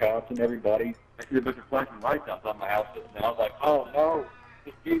all these cops and everybody. I see a bunch of flashing lights outside my house, and I was like, oh no,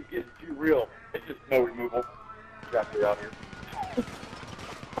 this game's getting too real. It's just snow removal. Trapped around here.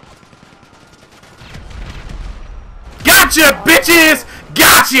 Gotcha, bitches!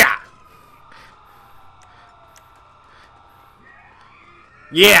 Gotcha!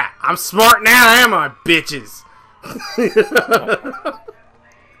 Yeah, I'm smart now, am I, bitches?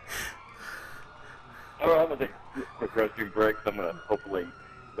 Alright, I'm gonna take a quick restroom break, so I'm gonna hopefully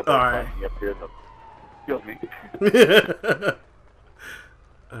the Alright. up here that kills me.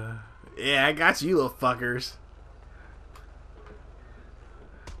 Yeah, I got you, little fuckers.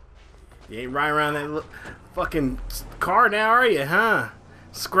 You ain't riding around that little fucking car now, are you, huh?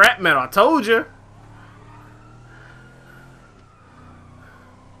 Scrap metal, I told you.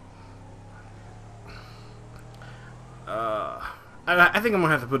 I think I'm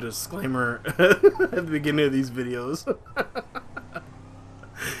gonna have to put a disclaimer at the beginning of these videos.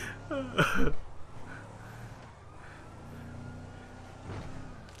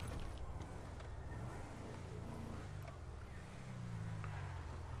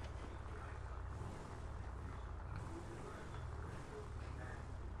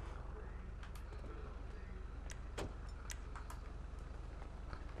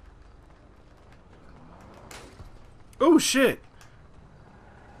 Oh shit!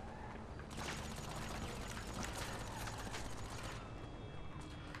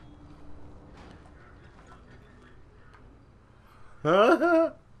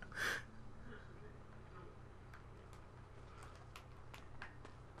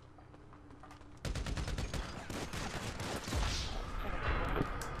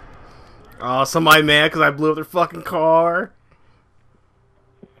 Oh, somebody mad because I blew up their fucking car.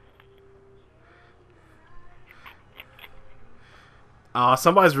 Oh,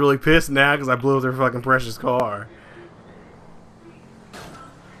 somebody's really pissed now because I blew up their fucking precious car.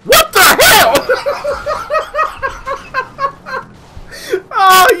 What the hell?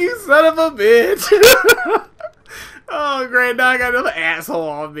 Oh, you son of a bitch. Oh, great. Now I got another asshole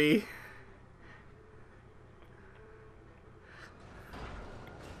on me.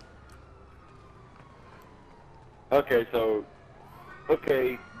 Okay, so,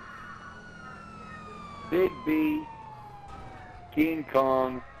 Big B, King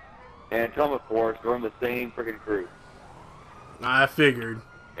Kong, and Thomas Force are on the same freaking crew. I figured.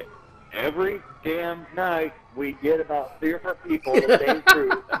 Every damn night, we get about 3 or 4 people in the same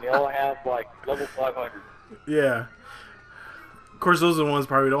crew, and they all have, like, level 500. Yeah. Of course, those are the ones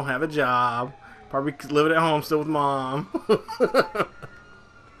probably don't have a job. Probably living at home still with mom.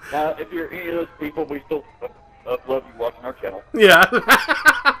 Now, if you're any of those people, we still love you watching our channel. Yeah.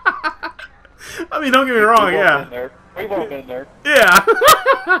 I mean, don't get me wrong, yeah. We've all been there. Yeah.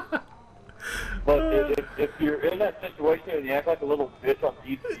 But if you're in that situation and you act like a little bitch on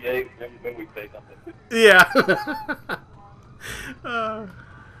GTA, then we say something. Yeah. Oh.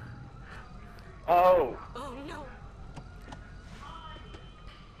 Oh no.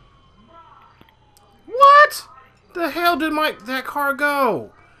 What? The hell did that car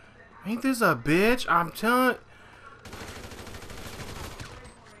go? Ain't this a bitch? I'm telling.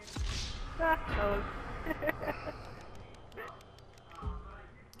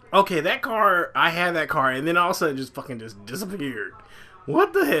 Okay, that car, I had that car, and then all of a sudden just fucking just disappeared.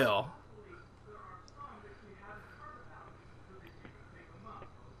 What the hell?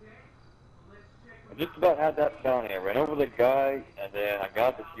 I just about had that bounty. I ran over the guy, and then I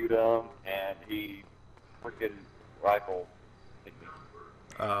got to shoot him, and he freaking rifle hit me.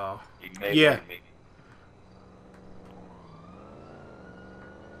 Oh. He made Yeah. me.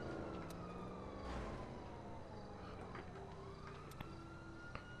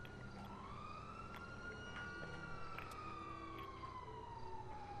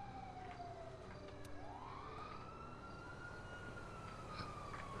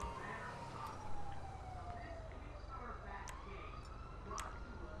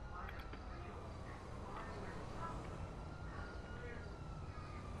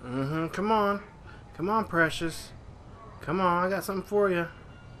 Come on. Come on, precious. Come on, I got something for you.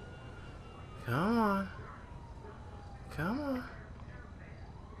 Come on. Come on.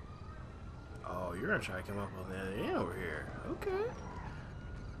 Oh, you're gonna try to come up on that end over here. Okay.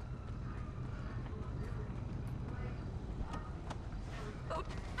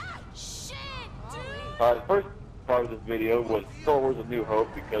 Shit, dude! The first part of this video was Star Wars: A New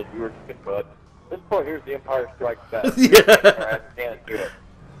Hope because we were kicking butt. This part here's The Empire Strikes Back. Yeah.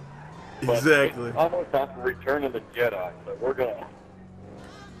 But Exactly. it's almost time for Return of the Jedi, so we're gonna.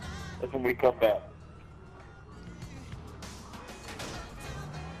 That's when we come back.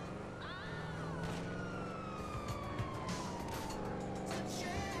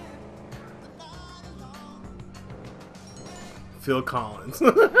 Phil Collins.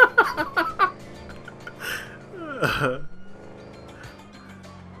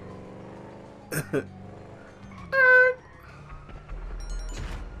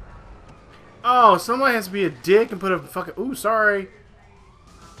 Oh, somebody has to be a dick and put a fucking... Ooh, sorry.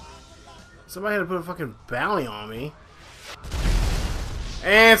 Somebody had to put a fucking bounty on me.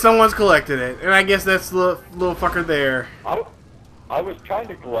 And someone's collected it. And I guess that's the little fucker there. I was trying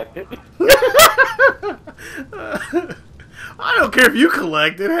to collect it. I don't care if you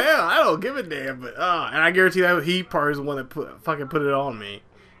collect it. Hell, I don't give a damn. But and I guarantee that he probably is the one that fucking put it on me.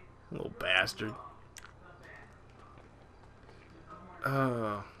 Little bastard.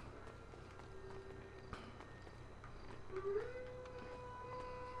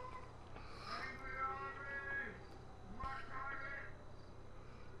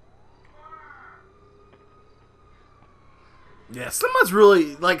 Yeah, someone's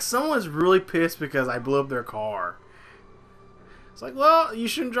really pissed because I blew up their car. It's like, well, you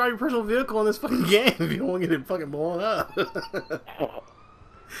shouldn't drive your personal vehicle in this fucking game if you don't want to get it fucking blown up.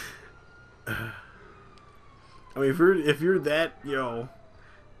 I mean, if you're that, you know,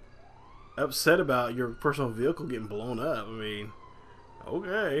 upset about your personal vehicle getting blown up, I mean,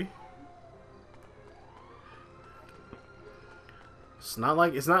 okay. It's not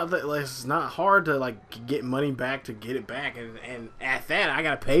hard to like get money back to get it back, and at that I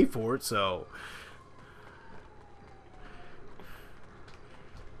gotta pay for it, so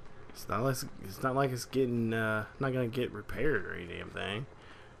it's not like it's getting not gonna get repaired or any damn thing.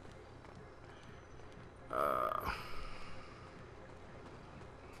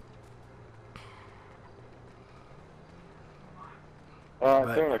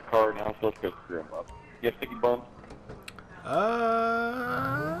 They're in a car now, so let's go screw them up. You have sticky bumps?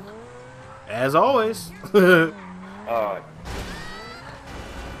 As always. Alright.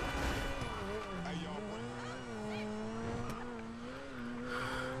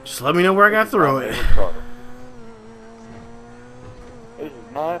 Just let me know where I got through it. This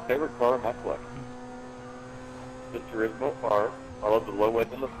is my favorite car in my collection. It's a original car. I love the low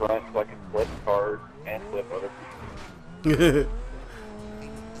end in the front so I can flip cars and flip other people.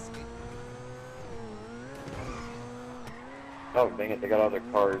 Oh, dang it, they got all their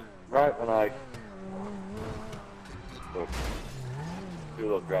cars right when I do a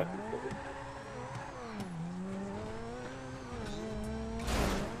little drive-through.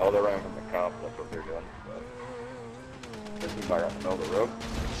 Oh, they're running from the cops, that's what they're doing. There's a guy out in the middle of the road.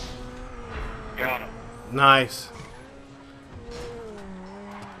 Got him. Nice.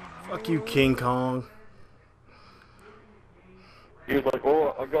 Fuck you, King Kong. He was like,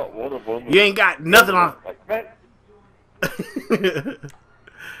 oh, I got one of them. You ain't got nothing on... Like, man.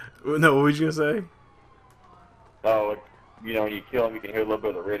 No, what was you gonna say? Oh, you know, when you kill him, you can hear a little bit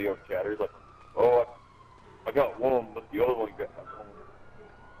of the radio chatter. He's like, oh, I got one, but the other one got one.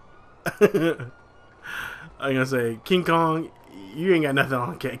 I'm gonna say, King Kong, you ain't got nothing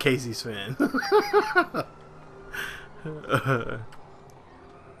on KCSven.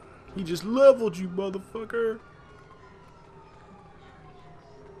 He just leveled you, motherfucker.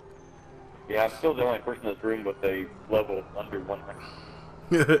 Yeah, I'm still the only person in this room with a level under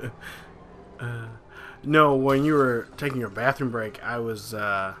 100. No, when you were taking your bathroom break, I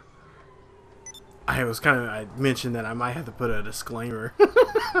mentioned that I might have to put a disclaimer.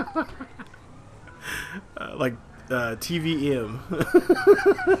 Like TVM.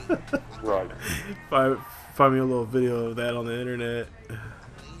 Right. Find me a little video of that on the internet.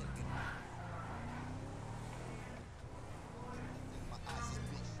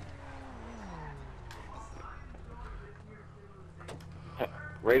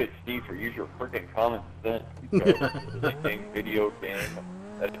 Rated Steve for use your freaking common sense because it's a video game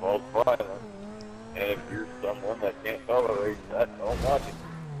that involves violence, and if you're someone that can't tolerate that, don't watch it.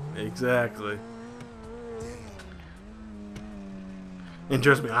 Exactly. And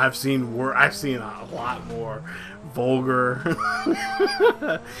trust me, I've seen a lot more vulgar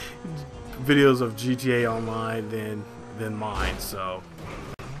videos of GTA Online than than mine, so.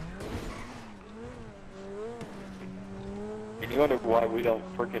 And you wonder why we don't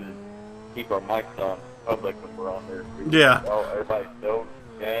freaking keep our mics on public when we're on there. Yeah. Oh, everybody's so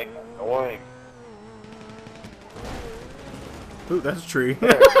dang annoying. Ooh, that's a tree.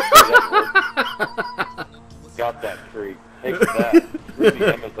 Got that tree. Take that. Through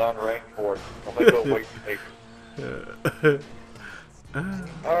the Amazon rainforest. I'm gonna go wait for paper.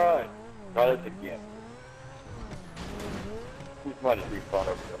 Alright. Try this again. Who's might have respawned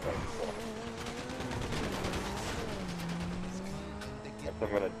over there? Guess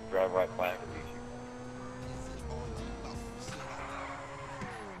I'm gonna drive right by him and beat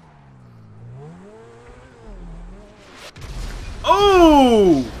you.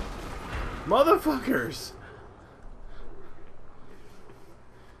 Oh! Motherfuckers!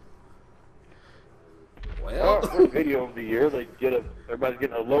 Well, first video of the year, everybody's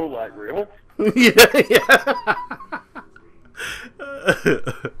getting a low light reel. Yeah, yeah.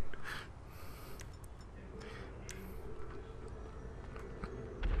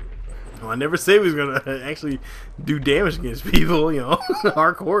 Well, I never say we was gonna actually do damage against people, you know,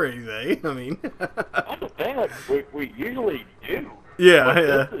 hardcore or anything. I mean, That's the thing, like, we usually do. yeah, But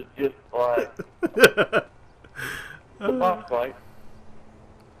yeah. this is just like a boss fight.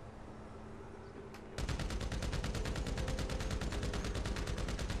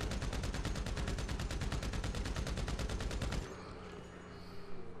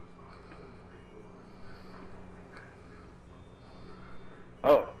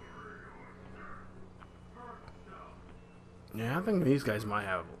 Oh. Yeah, I think these guys might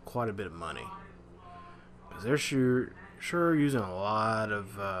have quite a bit of money. Because they're sure using a lot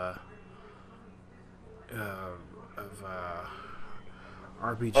of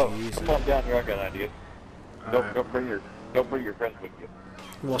RPGs. Oh, come on down here, I got an idea. Alright. Don't bring your friends with you.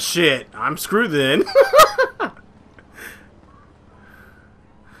 Well, shit, I'm screwed then.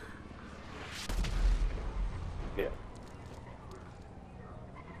 Yeah.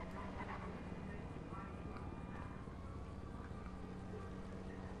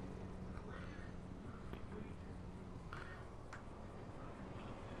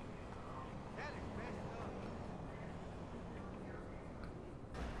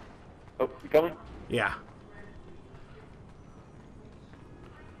 Oh, you coming? Yeah.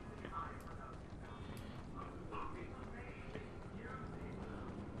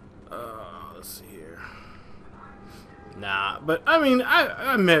 Let's see here. Nah, but I mean,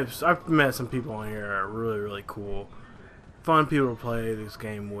 I've met some people on here that are really cool, fun people to play this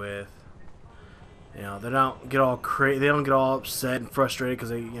game with. You know, they don't get all they don't get all upset and frustrated because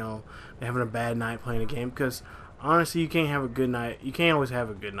they're having a bad night playing a game. Because honestly, you can't have a good night. You can't always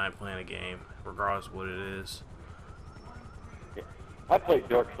have a good night playing a game, regardless of what it is. Yeah. I played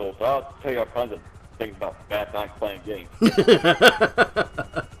Dark Souls, so I'll tell you all kinds of things about bad nights playing games.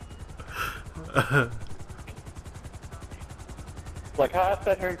 Like, I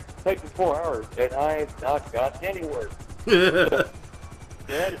sat here and played for 4 hours, and I have not got anywhere.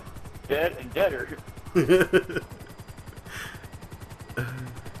 Dead, and deader.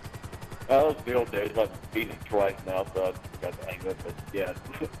 Those the old days. I've beaten it twice now, so I've got the hang of it. But yeah,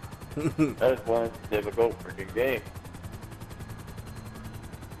 that is one difficult freaking game.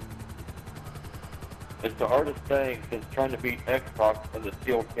 It's the hardest thing since trying to beat Xbox in the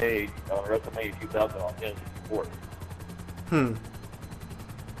steel cage on WrestleMania 2000 on N64.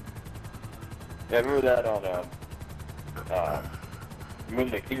 Yeah, I remember that on you win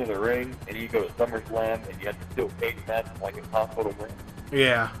the King of the Ring, and you go to SummerSlam, and you have to steel cage match like it's possible to win.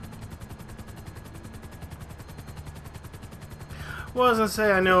 Yeah. Well, as I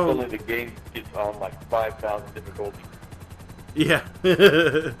say, I know. Suddenly the game gets on like 5,000 difficulty. Yeah.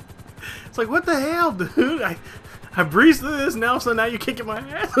 It's like, what the hell, dude? I breezed through this, now so now you're kicking my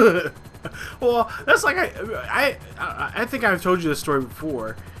ass. Well, that's like I think I've told you this story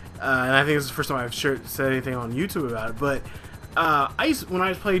before, and I think this is the first time I've said anything on YouTube about it. But when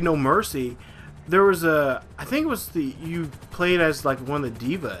I played No Mercy, there was I think it was you played as like one of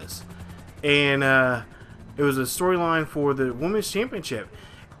the divas, and it was a storyline for the women's championship,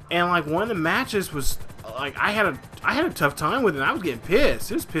 and like one of the matches was like I had a tough time with it. And I was getting pissed.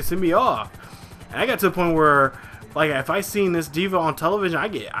 It was pissing me off, and I got to the point where like if I seen this diva on television,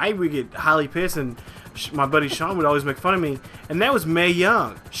 I would get highly pissed, and my buddy Sean would always make fun of me. And that was Mae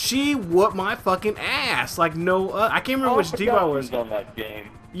Young. She whooped my fucking ass like no. I can't remember which diva I was. On that game.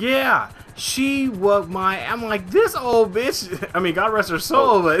 Yeah, she whooped my. I'm like, this old bitch. I mean, God rest her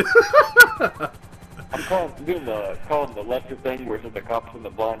soul, but. I'm calling the lecture thing where it's the cops in the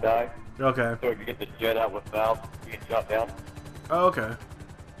blind eye. Okay. So if you get the jet out with valve, you get shot down. Oh, okay.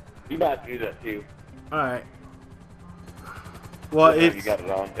 You might do that too. Alright. Well, You got it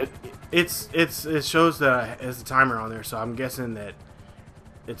on. it shows that there's a timer on there, so I'm guessing that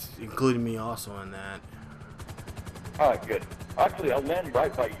it's including me also in that. Alright, good. Actually, I'll land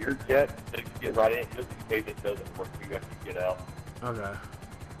right by your jet to get right in just in case it doesn't work for you after you get out. Okay.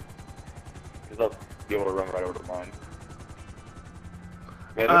 Because I'll be able to run right over to mine.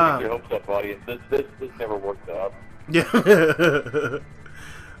 Man, don't get your hopes up, audience. This never works out. Yeah.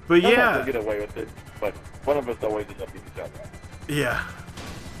 But yeah. Sometimes we'll get away with it, but one of us always ends up getting shot at. Yeah.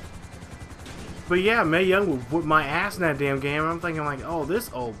 But yeah, Mae Young would whip my ass in that damn game. I'm thinking like, oh, this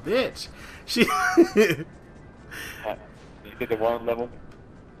old bitch. She. Did you get the one level?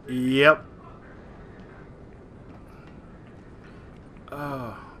 Yep.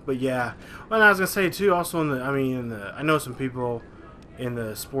 But yeah. Well, and I was gonna say too. Also, I know some people in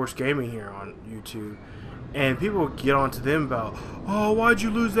the sports gaming here on YouTube, and people get on to them about, oh, why'd you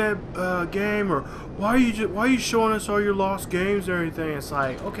lose that game, or why are you showing us all your lost games and everything? It's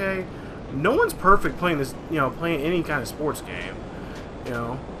like, okay, no one's perfect playing this, playing any kind of sports game.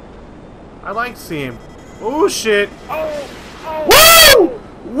 I like seeing. Oh shit! Woo!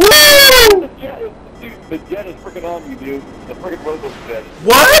 Woo! The jet is freaking on you, dude. The freaking robo jet.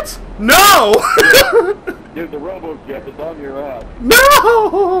 What? No! Dude, the robo jet is on your ass.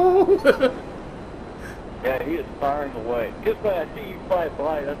 No! Yeah, he is firing away. Just when I see you fly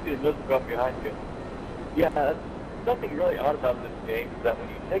by, I see a missile go up behind you. Yeah, that's something really odd about this game is that when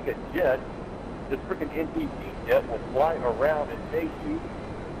you take a jet, this freaking NPC jet will fly around and chase you,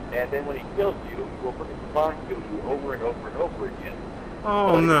 and then when he kills you, he will freaking spawn kill you over and over and over again.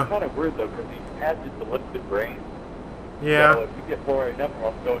 Oh no. It's kind of weird though, because he has just a limited range. Yeah. So if you get far enough,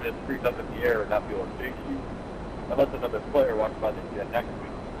 I'll go and freeze up in the air and not be able to chase you, unless another player walks by the jet next to me.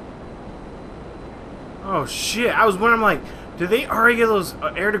 Oh shit! I was wondering, like, did they already get those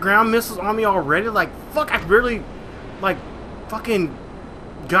air-to-ground missiles on me already? Like, fuck! I barely, like, fucking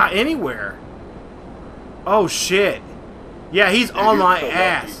got anywhere. Oh shit! Yeah, he's on my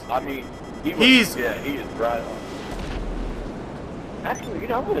ass. I mean, he is right on.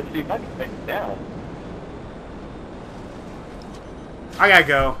 Actually, I'm gonna see if I can take him down. I gotta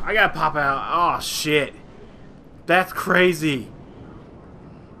go. I gotta pop out. Oh shit! That's crazy.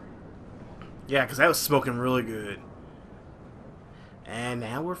 Yeah, because that was smoking really good. And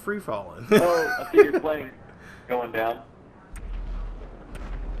now we're free falling. Oh, I see your plane going down.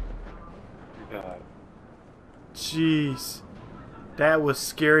 God. Jeez. That was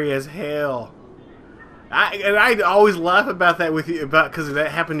scary as hell. I always laugh about that with you, because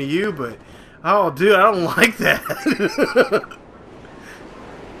that happened to you, but oh, dude, I don't like that.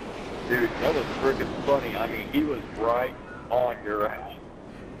 Dude, that was freaking funny. I mean, he was right on your ass.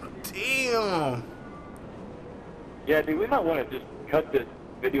 Damn. Yeah, dude, we might want to just cut this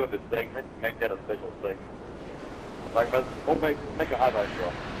video into segments and make that a special segment. Like, we'll make a highlight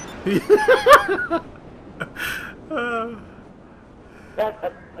reel. I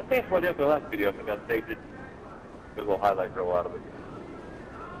think that's what I did for the last video. I think I saved it. A little highlight reel out of it.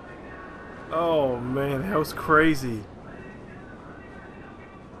 Oh, man, that was crazy.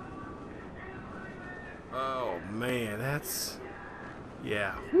 Oh, man, that's...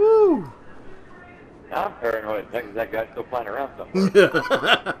 Yeah. Woo! I'm paranoid. That guy's still flying around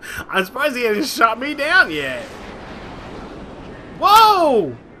somewhere. I'm surprised he hasn't shot me down yet.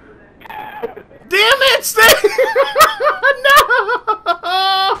 Whoa! Damn it, Steve! No!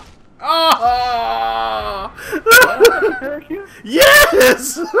 Oh!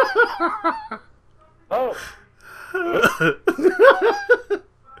 Yes! Oh!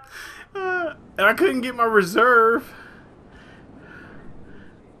 And I couldn't get my reserve.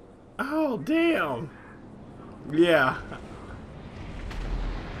 Oh, damn. Yeah.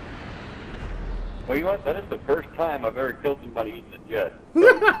 Well, you know what? That is the first time I've ever killed somebody eating a jet. So,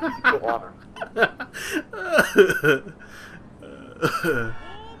 still honor.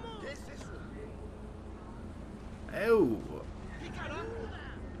 Oh.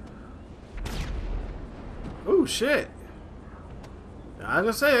 Oh, shit. I was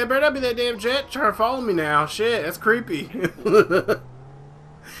gonna say, it better not be that damn jet trying to follow me now. Shit, that's creepy.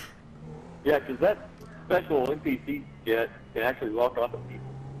 Yeah, because that special NPC jet can actually lock onto people.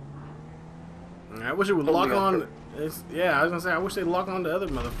 I wish it would lock on. Yeah, I was gonna say, I wish they'd lock on to other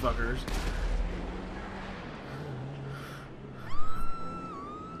motherfuckers.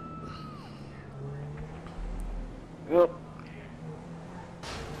 Well,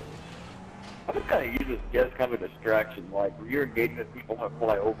 I just kind of use this jet as kind of a distraction. Like, when you're engaging with people and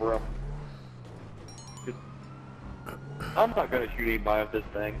fly over them, I'm not going to shoot anybody with this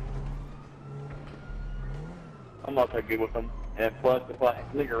thing. I'm not that good with them. And plus, if I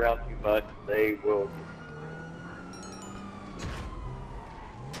linger around too much, they will.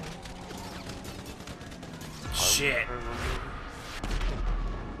 shit.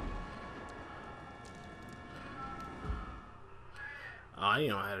 Oh, I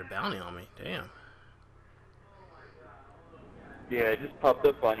didn't know I had a bounty on me. Damn. Yeah, it just popped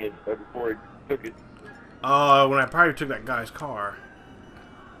up on you before he took it. Oh, when I probably took that guy's car.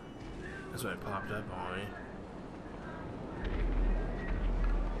 That's when it popped up on me.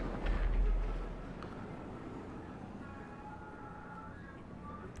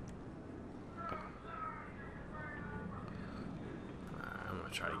 I'm gonna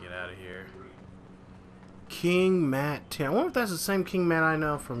try to get out of here. King Matt 10. I wonder if that's the same King Matt I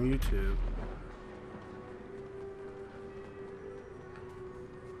know from YouTube.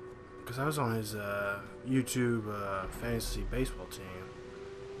 Because I was on his YouTube fantasy baseball team.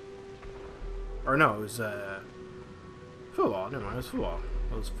 Or no, it was football. Never mind, it was football.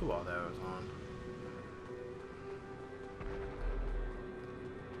 It was football that I was on.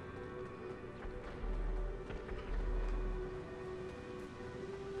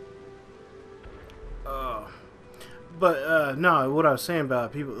 But no, what I was saying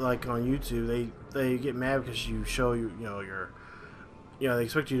about people like on YouTube, they get mad because you show they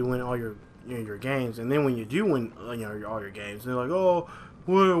expect you to win all your your games, and then when you do win all your games, they're like, oh,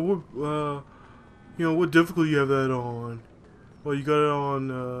 what difficulty you have that on? Well, you got it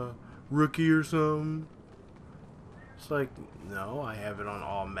on rookie or something. It's like, no, I have it on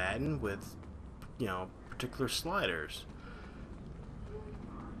all Madden with particular sliders.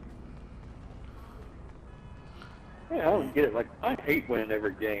 Yeah, I don't get it. Like, I hate winning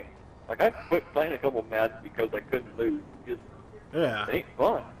every game. Like, I quit playing a couple matches because I couldn't lose. Just, Yeah. it ain't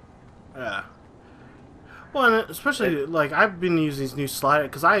fun. Yeah. Well, and especially, like, I've been using these new sliders,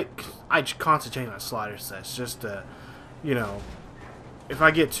 because I constantly change my slider sets just to, if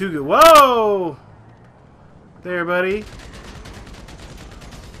I get too good. Whoa! There, buddy.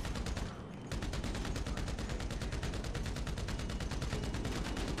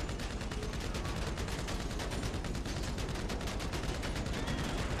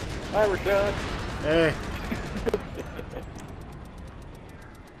 Hi, Rashad. Hey.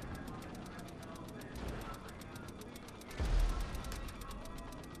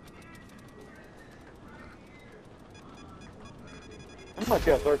 I'm like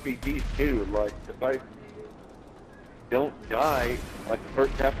that RPGs too. Like, if I don't die like the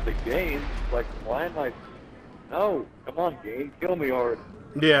first half of the game, like, why am I? No, come on, game, kill me already.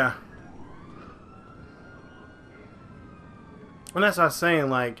 Yeah. And that's what I was saying,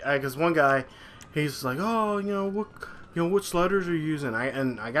 like, because one guy, he's like, oh, what sliders are you using?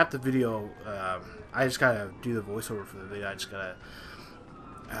 I got the video. I just gotta do the voiceover for the video. I just gotta.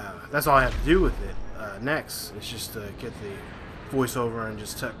 That's all I have to do with it. Next, it's just to get the voiceover and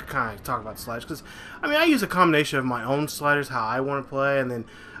just kind of talk about the sliders. Because I use a combination of my own sliders, how I want to play, and then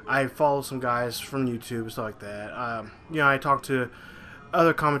I follow some guys from YouTube and stuff like that. I talk to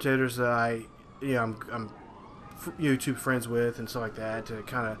other commentators that I'm YouTube friends with and stuff like that to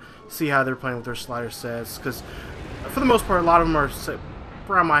kind of see how they're playing with their slider sets, because for the most part a lot of them are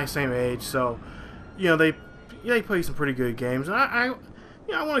around my same age, so they play some pretty good games, and I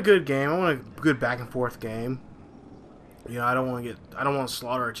want a good game. I want a good back and forth game. I don't want to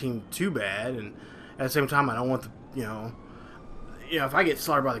slaughter a team too bad, and at the same time I don't want the if I get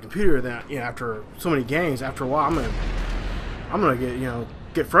slaughtered by the computer, then after so many games, after a while I'm gonna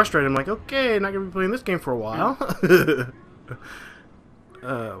get frustrated. I'm like, okay, not gonna be playing this game for a while.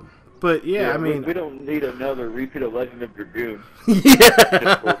 But yeah, we don't need another repeat of Legend of Dragoon.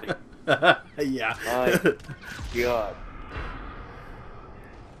 Yeah. Yeah. My God.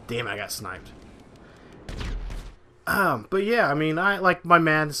 Damn, I got sniped. But yeah, I like my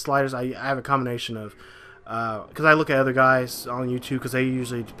Madden sliders. I have a combination of because I look at other guys on YouTube, because they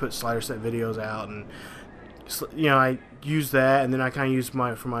usually put slider set videos out, and I use that, and then I kind of use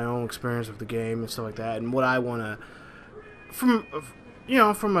from my own experience of the game and stuff like that, and what I want to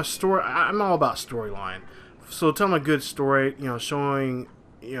from a story. I'm all about storyline, so telling a good story, showing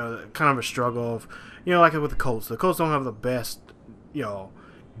kind of a struggle of like with the Colts. The Colts don't have the best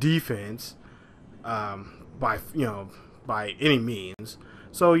defense by any means.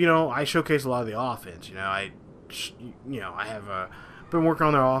 So I showcase a lot of the offense. I have been working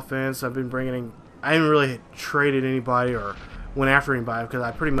on their offense. I've been bringing in. I haven't really traded anybody or went after anybody, because I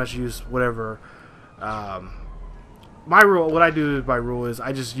pretty much use whatever. My rule, what I do by rule is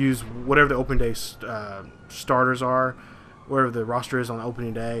I just use whatever the open day starters are, whatever the roster is on the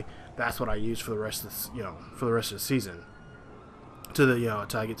opening day. That's what I use for the rest of the season. Till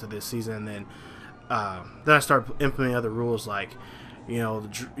I get to this season, and then I start implementing other rules, like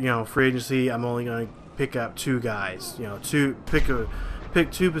free agency. I'm only going to pick up 2 guys. Pick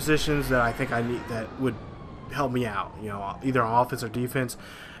 2 positions that I think I need, that would help me out. You know, either on offense or defense.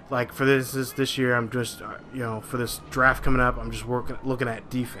 Like for this year, I'm just you know, for this draft coming up, I'm just looking at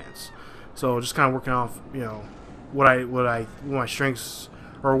defense. So just kind of working off, you know, what my strengths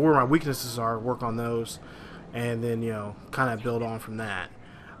or where my weaknesses are, work on those, and then, you know, kind of build on from that.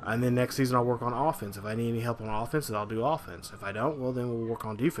 And then next season I'll work on offense. If I need any help on offense, then I'll do offense. If I don't, well, then we'll work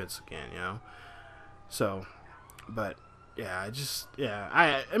on defense again, you know. So, but yeah,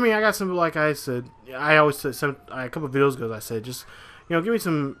 I mean, I got some, like I said, I always said a couple of videos ago, I said, just, you know, give me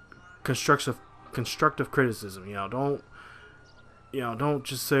some constructive criticism. You know, don't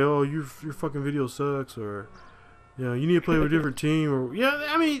just say, oh, your fucking video sucks, or, you know, you need to play with a different team, or, yeah,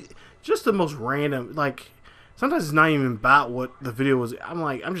 I mean, just the most random, like, sometimes it's not even about what the video was.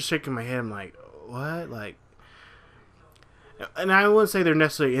 I'm just shaking my head. I'm like, what? Like, and I wouldn't say they're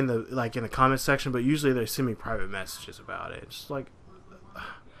necessarily in the comment section, but usually they send me private messages about it. It's like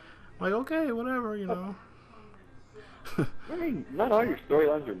okay, whatever, you know. I mean, not all your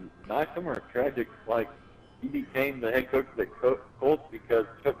storylines are nice. Some are tragic. Like, he became the head coach of the Colts because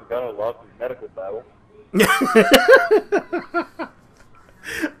Chuck Pagano lost his medical battle.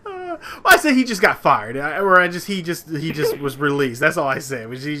 Well, I said he just got fired, he just was released. That's all I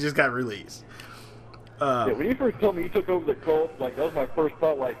said. He just got released. Yeah, when you first told me you took over the Colts, like, that was my first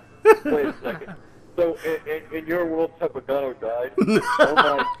thought. Like, wait a second. So in your world, Chuck Pagano died. Oh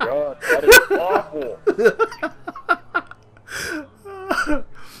my God, that is awful.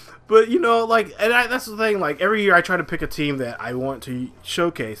 But, you know, like, and that's the thing. Like, every year I try to pick a team that I want to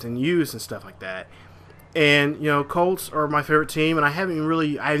showcase and use and stuff like that. And, you know, Colts are my favorite team, and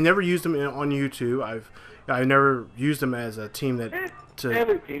I've never used them on YouTube. I've never used them as a team that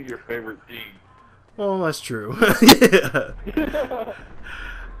Every team's your favorite team. Well, that's true. Yeah.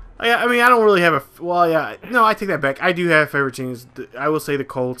 I mean, I don't really have a. Well, yeah, no, I take that back. I do have favorite teams. I will say the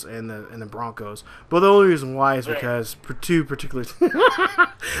Colts and the Broncos. But the only reason why is because for two particular.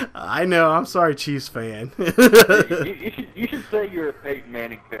 I know. I'm sorry, Chiefs fan. you should say you're a Peyton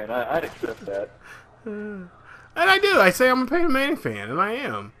Manning fan. I'd accept that. And I do. I say I'm a Peyton Manning fan, and I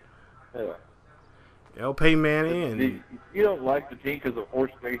am. Yeah. You know, Peyton Manning and. You don't like the team because of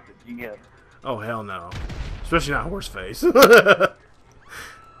Horseface and GM. Oh, hell no. Especially not Horseface.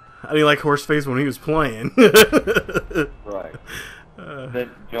 I didn't like Horseface when he was playing. Right.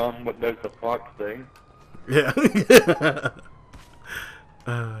 Then John, what does the Fox thing? Yeah.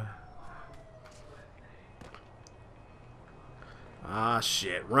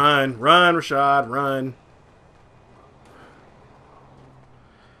 Shit. Run, Rashad, run.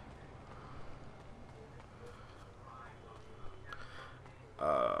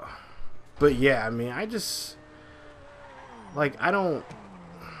 But yeah, I mean, I just, like, I don't,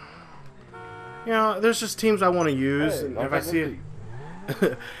 you know, there's just teams I want to use, and if I see it,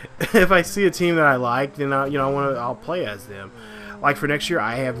 if I see a team that I like, then I'll play as them. Like for next year,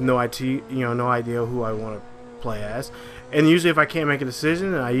 I have no idea who I want to play as, and usually if I can't make a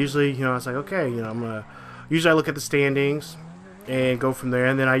decision, I usually, it's like, okay, usually I look at the standings and go from there,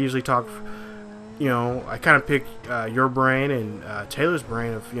 and then I usually talk, I kind of pick your brain and Taylor's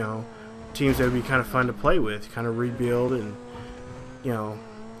brain of, teams that would be kind of fun to play with, kind of rebuild and,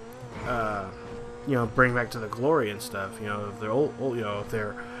 bring back to the glory and stuff. If they're old, if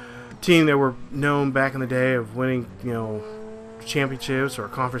they're a team that were known back in the day of winning, championships or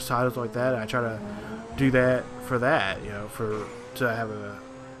conference titles like that, I try to do that for that, to have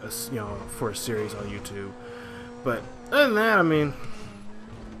for a series on YouTube. But other than that, I mean,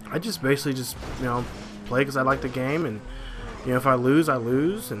 I just basically play because I like the game, and if I lose, I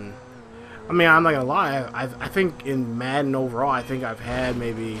lose. And I mean, I'm not gonna lie, I think in Madden overall, I think I've had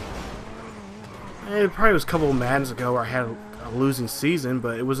maybe, it probably was a couple of Maddens ago where I had a losing season,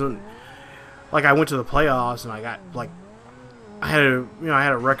 but it wasn't like I went to the playoffs and I got I had a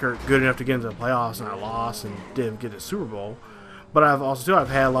record good enough to get into the playoffs, and I lost and didn't get to the Super Bowl. But I've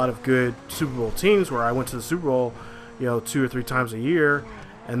had a lot of good Super Bowl teams where I went to the Super Bowl, 2 or 3 times a year,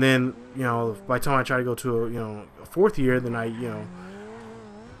 and then by the time I try to go to a fourth year, then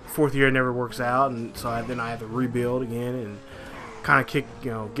fourth year never works out, and so then I have to rebuild again and kind of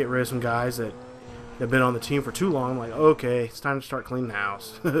get rid of some guys that have been on the team for too long. I'm like, okay, it's time to start cleaning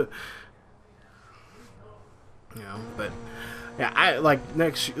house. But yeah,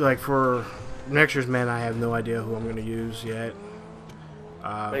 for next year's man, I have no idea who I'm going to use yet.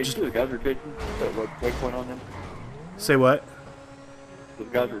 Hey, the guys are chasing. What waypoint on them? Say what? The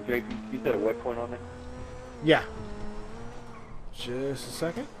guys are chasing. You said a waypoint on them? Yeah. Just a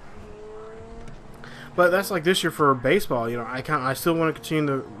second. But that's like this year for baseball. I still want to continue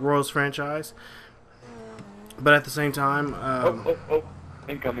the Royals franchise, but at the same time,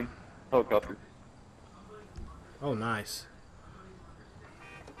 incoming helicopter. Oh, nice.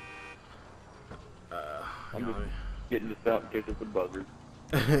 I'm just getting this out in case it's a buzzard.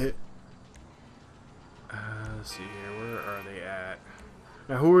 Let's see here. Where are they at?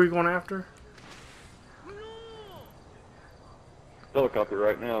 Now, who are we going after? Helicopter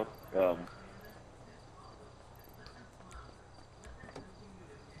right now. Come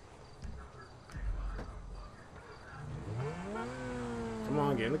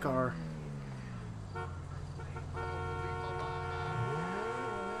on, get in the car.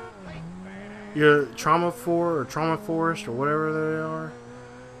 You're Trauma 4 or Trauma Forest or whatever they are.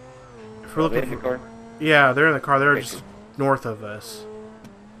 If we're looking in the for, car? yeah, they're in the car. They're just north of us.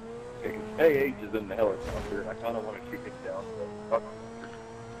 Okay, 'cause AH is in the helicopter, and I kind of want to shoot him down.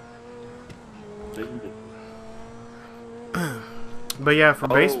 So But yeah, for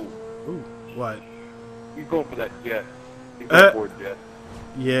base. Oh, Ooh, what? he's going for that jet. He's going for a jet.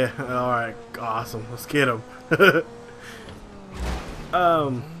 Yeah. All right. Awesome. Let's get him.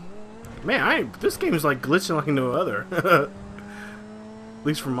 Man, this game is like glitching like no other. At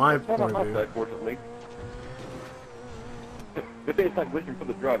least from my It's not point on of my view. side, fortunately. Good thing it's not glitching for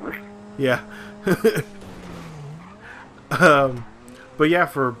the driver. Yeah. But yeah,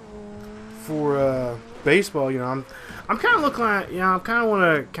 for baseball, you know, I'm kind of looking at, you know, I kind of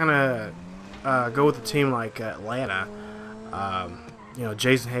want to go with a team like Atlanta. You know,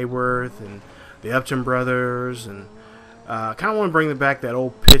 Jason Hayworth and the Upton brothers, and kind of want to bring back that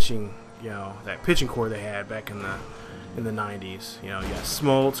old pitching, you know, that pitching core they had back in the 90s. You know, you got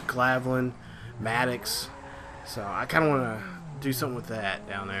Smoltz, Glavlin, Maddox. So I kind of want to do something with that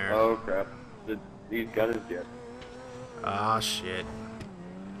down there. Oh crap! He's got his jet. Ah, shit.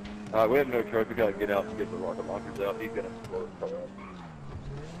 We have no choice. We gotta get out and get the rocket launchers out. He's gonna blow the car up.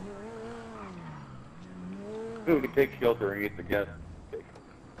 We can take shelter and get the gas.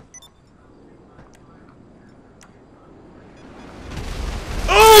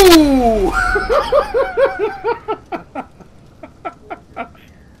 Oh!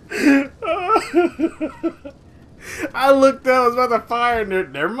 I looked up, I was about to fire,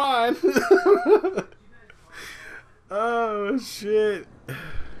 and never mind. Oh, shit.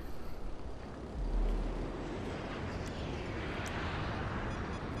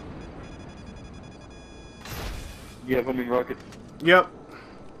 You have homing rockets? Yep.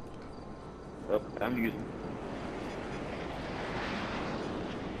 Oh, I'm using.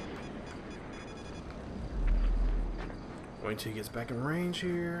 Wait till he gets back in range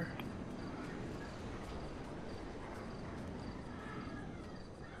here.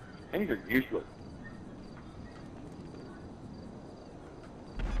 Things are useless.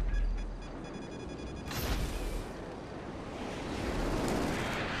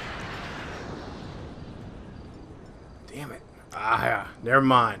 Damn it. Ah, yeah. Never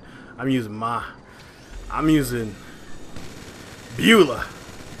mind. I'm using Beulah.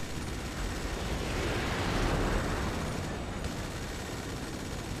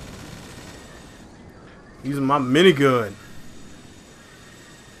 Using my minigun.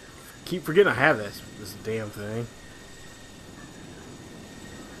 Keep forgetting I have this damn thing.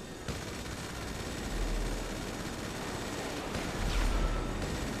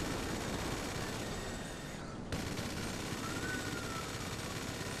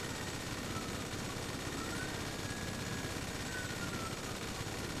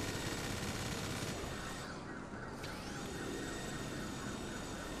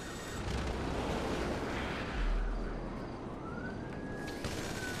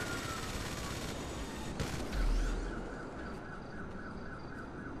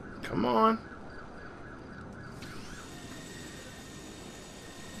 Come on.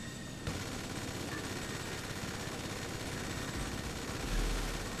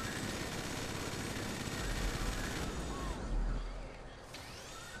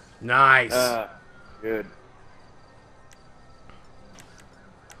 Nice. Good.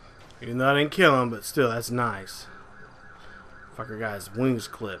 Even though I didn't kill him, but still, that's nice. Fucker got his wings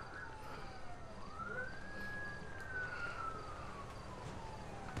clipped.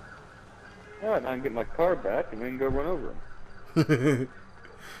 Alright, now I can get my car back and we can go run over him.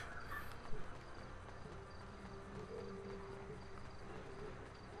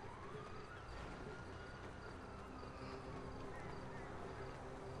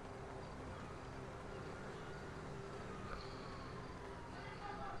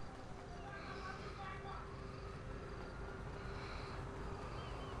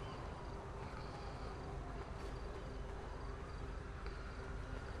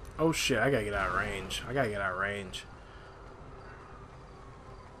 Oh shit, I gotta get out of range. I gotta get out of range.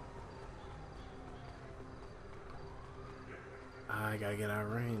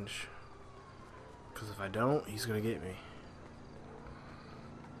 Because if I don't, he's gonna get me.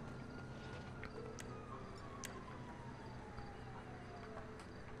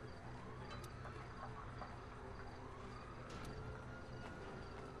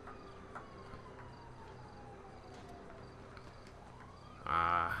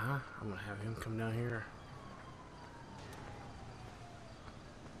 I'm gonna have him come down here.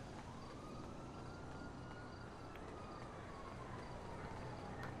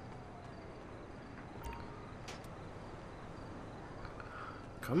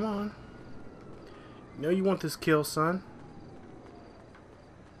 Come on. You know you want this kill, son.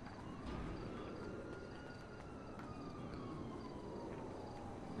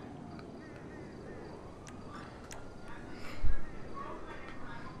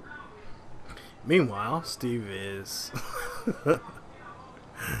 Meanwhile, Steve is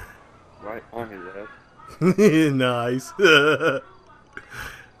Right on his ass. nice.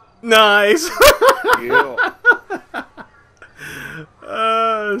 Nice. Yeah.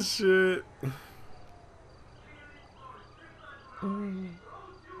 Oh shit.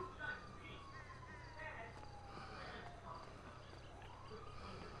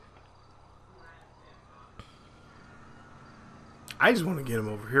 I just want to get him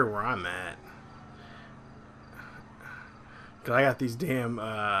over here where I'm at. Cause I got these damn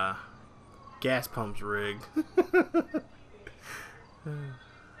gas pumps rigged.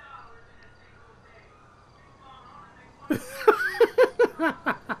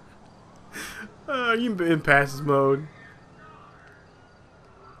 You in passes mode.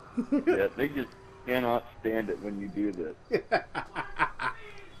 Yeah, they just cannot stand it when you do this.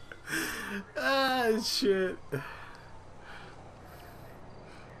 Ah, shit.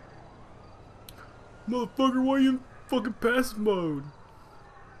 Motherfucker, why you in fucking passive mode?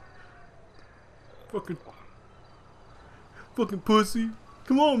 Fucking pussy.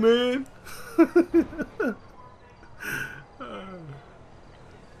 Come on, man.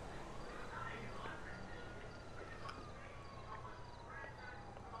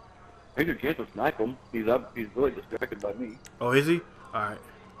 There's your chance to snipe him. He's up. He's really distracted by me. Oh, is he? Alright.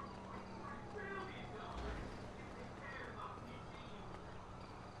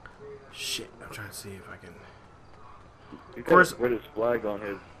 Shit, I'm trying to see if I can. He's Of course. got his flag on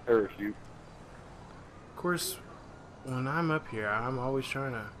his parachute. Of course, when I'm up here, I'm always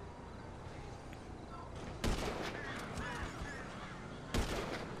trying to.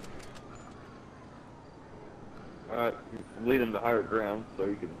 Alright, lead him to higher ground so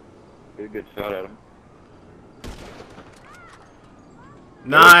you can get a good shot at him.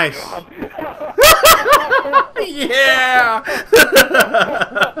 Nice! Yeah!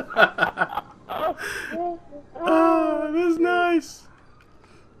 Oh, that's nice!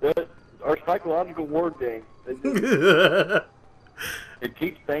 Our psychological war game. It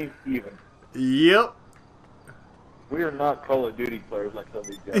keeps things even. Yep. We are not Call of Duty players like some of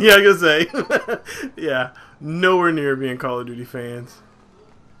these guys. Yeah, I was gonna say. Yeah, nowhere near being Call of Duty fans.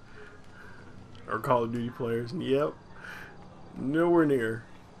 Or Call of Duty players. Yep. Nowhere near.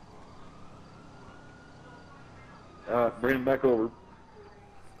 Bring him back over.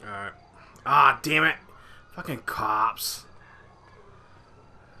 Alright. Ah, damn it. Fucking cops.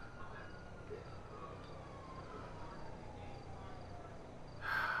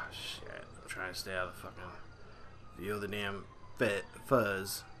 Shit. I'm trying to stay out of the fucking view of the damn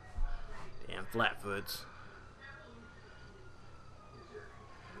fuzz. Damn flatfoots.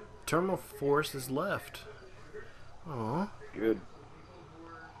 Terminal force is left. Aw. Good.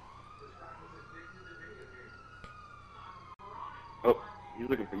 Oh, he's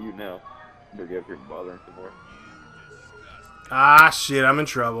looking for you now. Better get up here and bother him some more. Ah, shit. I'm in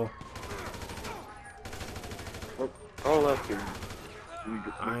trouble. Oh, all left him.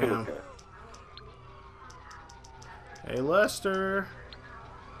 I am. Hey, Lester.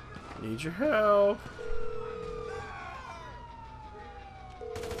 Need your help.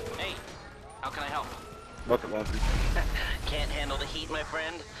 Hey, how can I help? Bucket launcher. Can't handle the heat, my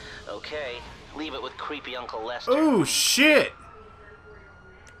friend? Okay, leave it with creepy Uncle Lester. Oh, shit.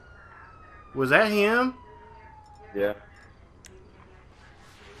 Was that him? Yeah.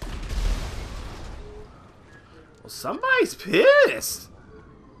 Well, somebody's pissed.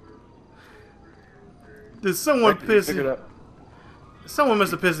 Did someone piss Pick it up. Someone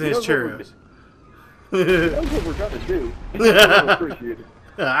must have pissed in his Cheerios. That's what we're trying to do. I appreciate it.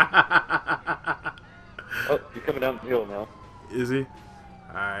 Oh, he's coming down the hill now. Is he?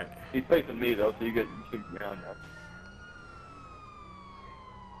 Alright. He's facing me though, so you can shoot me down now.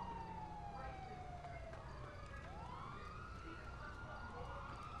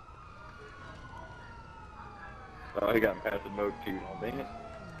 Oh, he got in passive mode too. Oh, dang it.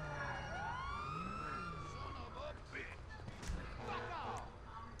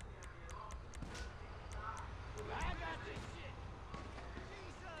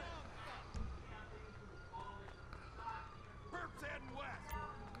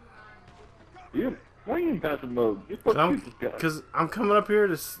 You, why are you in passive mode? You're supposed to shoot this guy. Because I'm coming up here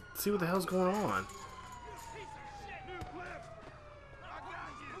to see what the hell's going on.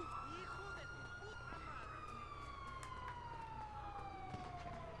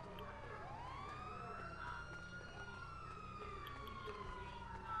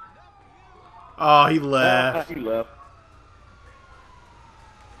 Oh, he left. He left.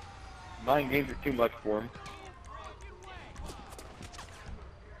 Mind games are too much for him.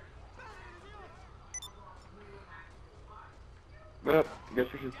 Well, I guess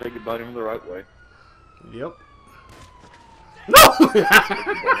we should say goodbye to him the right way. Yep. No!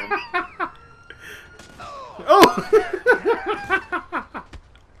 Oh!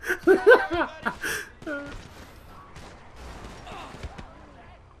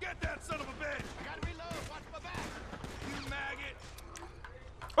 Get that son of a bitch! I gotta reload. Watch my back. You maggot.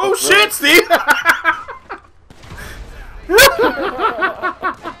 Oh shit, Steve!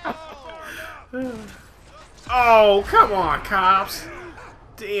 Oh, come on, cops.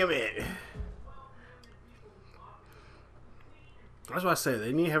 Damn it. That's why I say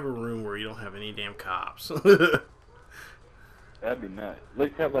they need to have a room where you don't have any damn cops. That'd be nice. At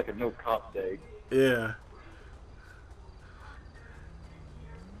least have like a no cop day. Yeah.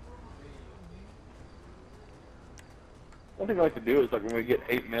 One thing I like to do is like when we get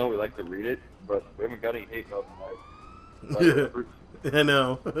hate mail, we like to read it, but we haven't got any hate mail tonight. I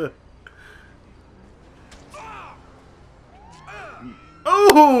know.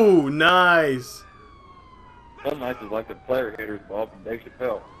 Oh, nice. Some nights is like the player haters Bob from Dave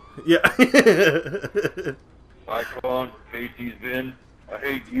Chappelle. Yeah. Icon, KCSven, I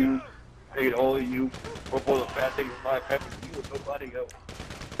hate you, I hate all of you. What was the bad things in life happen to you and nobody else?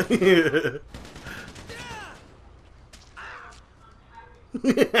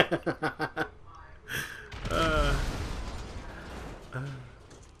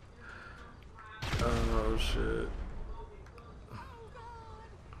 Oh shit.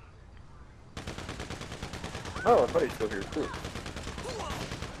 Oh, I thought he's still here too.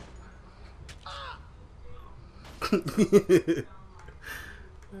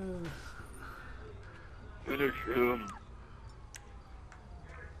 Finish him.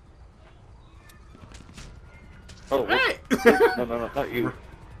 Oh, Hey! no, not you.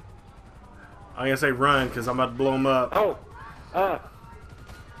 I'm gonna say run because I'm about to blow him up. Oh,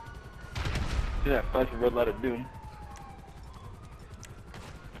 see that flashing red light of doom.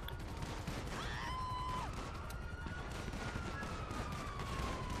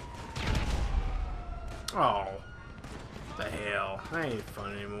 Oh, what the hell? That ain't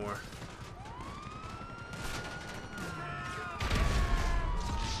fun anymore.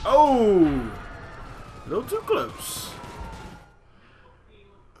 Oh, a little too close.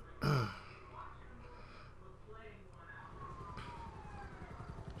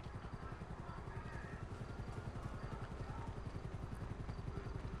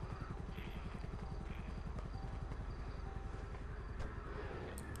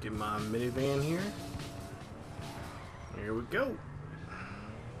 Get my minivan here. Here we go.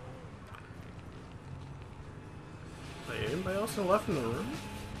 Is anybody else left in the room?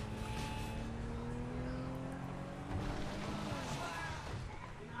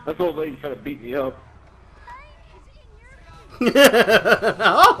 That old lady trying to beat me up.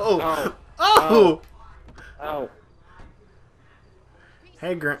 Oh! Oh! Ow.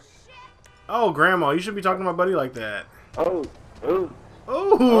 Hey, Oh, Grandma, you shouldn't be talking to my buddy like that. Oh. Oh!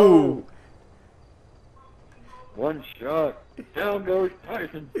 Oh. One shot. Down goes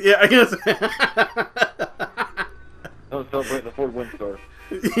Tyson. Yeah, I guess. Don't celebrate the Ford Windstar.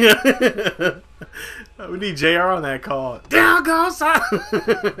 Yeah. We need JR on that call. Down goes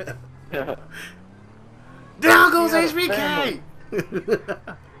Yeah. Down goes HBK.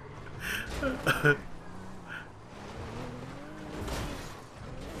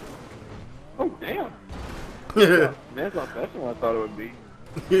 Oh, damn. Man, that's not faster than I thought it would be.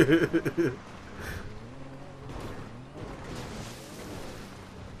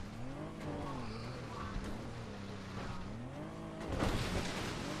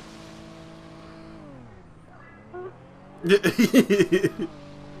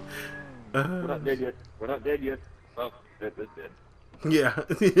 We're not dead yet. We're not dead yet. Oh, that's dead. Yeah.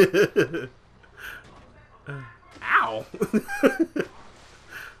 Ow.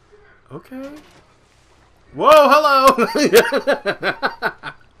 Okay. Whoa, hello.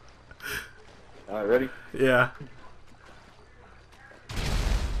 Alright, ready? Yeah.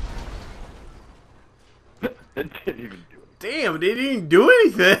 That didn't even do it. Damn, they didn't even do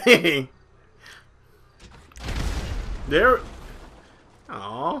anything. There.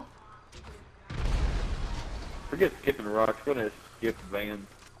 Aw. Forget skipping rocks. Go ahead, skip vans.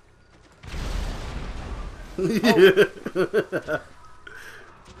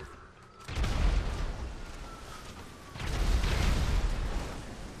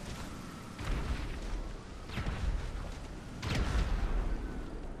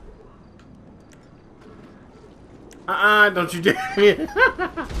 Don't you dare.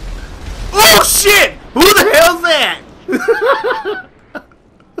 Oh shit! Who the hell's that?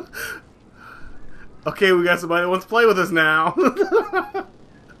 Okay, we got somebody that wants to play with us now.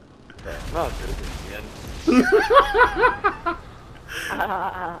 Not good again.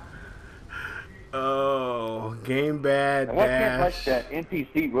 Oh, game bad And why can't like dash. that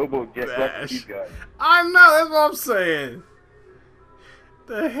NPC RoboJet like you guys? I know, that's what I'm saying.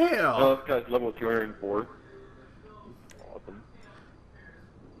 The hell? Oh, this guy's level 204. Awesome.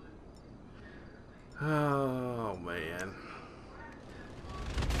 Oh man.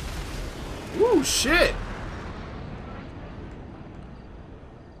 Woo, shit.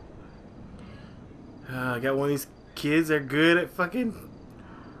 I got one of these kids. They're good at fucking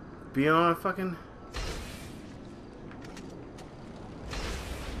being on a fucking.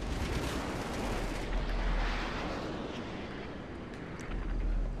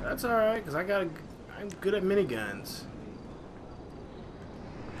 That's all right, cause I'm good at miniguns.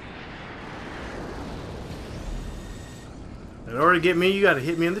 In order to get me, you got to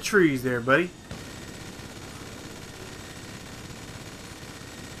hit me in the trees, there, buddy.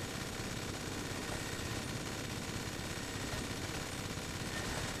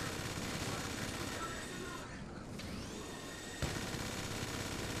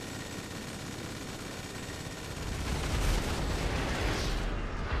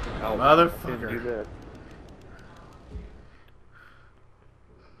 Oh, Motherfucker. didn't do that.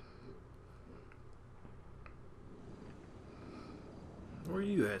 Where are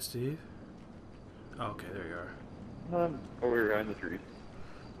you at, Steve? Oh, okay, there you are. Over here behind the trees.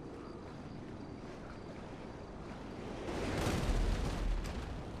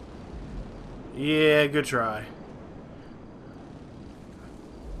 Yeah, good try.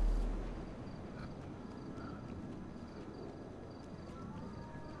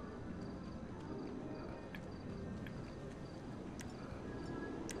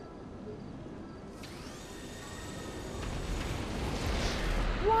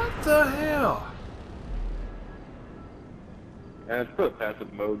 What the hell? And it's put a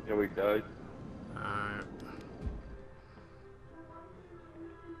passive mode until he dies. Alright.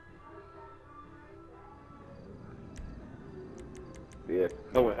 Yeah,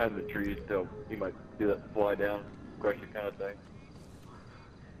 no one has the trees, so he might do that fly down, crush it kind of thing.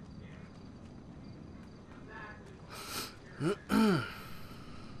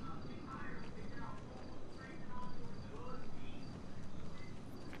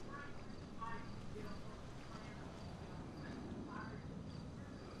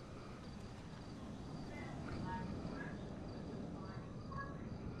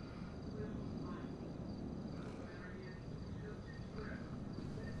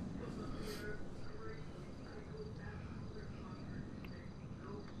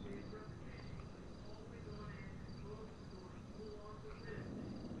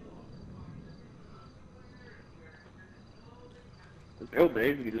 In the old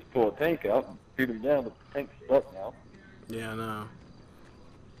days, you could just pull a tank out and shoot him down, but the tank's stuck now. Yeah, I know.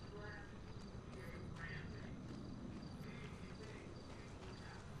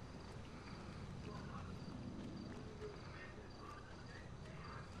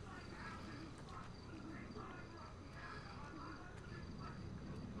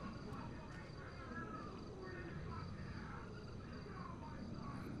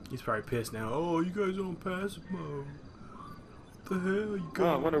 He's probably pissed now. Oh, you guys on passive mode. What the hell? You Oh, I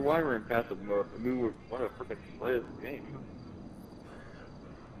got? wonder why we're in passive mode. I mean, we want to freaking play this game.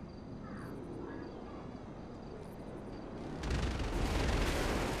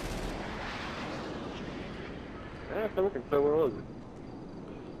 Yeah, it's not working so well, is it?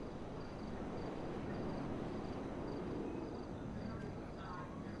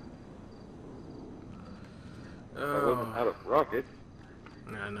 I wasn't out of rocket.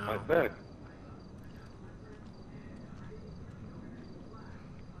 I know. My back.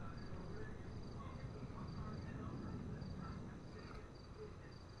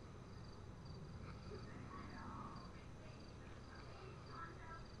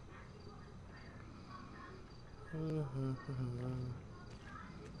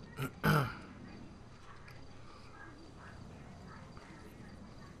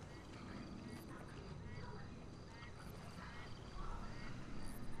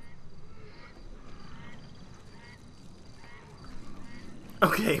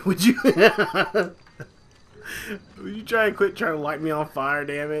 Okay, would you would you try and quit trying to light me on fire,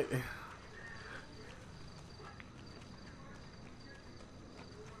 damn it?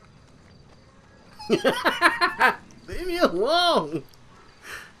 Leave me alone.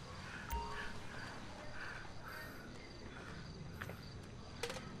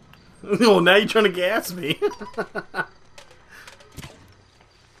 Oh, now you're trying to gas me.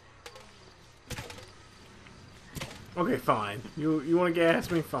 Okay, fine. You want to gas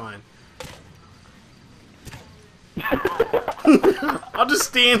me? Fine. I'll just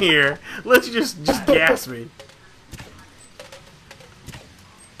stand here. Let you just gas me.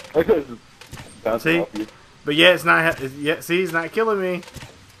 See? But yeah, it's not. Yeah, see, he's not killing me.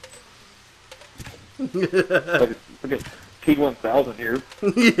 Look at T1000 here.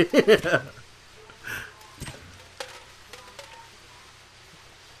 Yeah.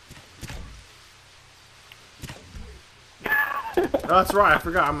 Oh, that's right. I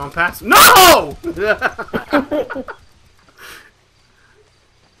forgot. I'm on passive. No!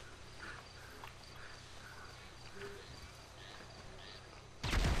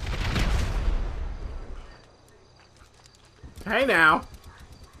 Hey now.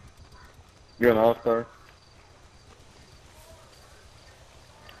 You're an all-star.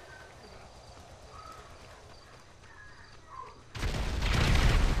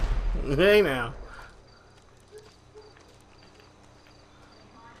 Hey now.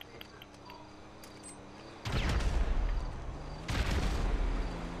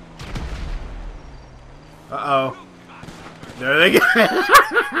 Uh-oh. There they go.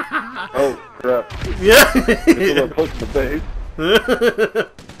 Oh, crap. Yeah. It's a little close to the base. But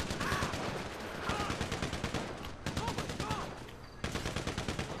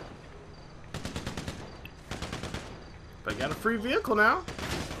I got a free vehicle now.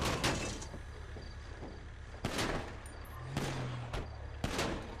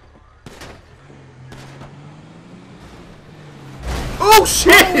 Oh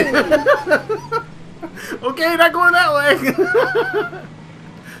shit! Okay, not going that way.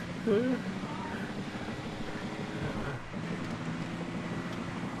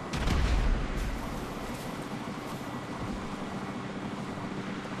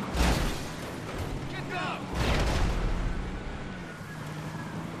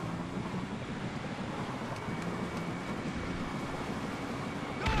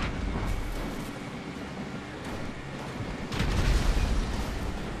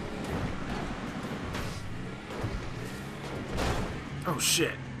 Oh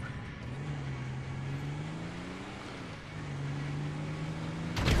shit.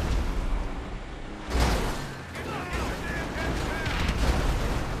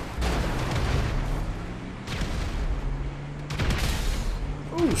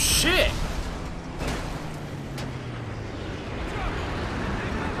 Oh shit.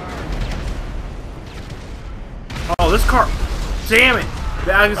 Oh, this car. Damn it.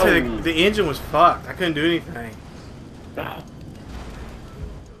 I was gonna say the engine was fucked. I couldn't do anything.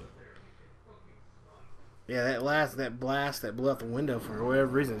 Yeah, that blast that blew out the window for whatever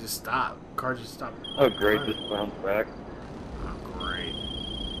reason just stopped. Car just stopped. Oh, great. Just bounced back. Oh, great.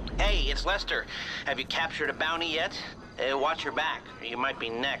 Hey, it's Lester. Have you captured a bounty yet? Watch your back. You might be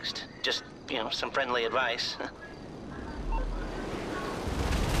next. Just, some friendly advice.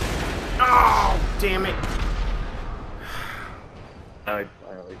 Oh, damn it. Died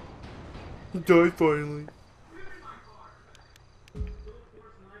finally. Died finally.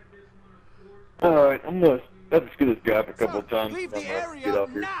 Alright, let's get this guy up a couple of times. Leave the Get area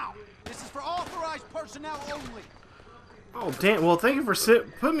off here. now. This is for authorized personnel only. Oh, damn. Well, thank you for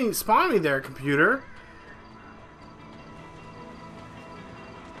spawning me there, computer.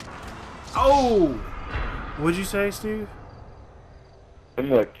 Oh! What'd you say, Steve? I'm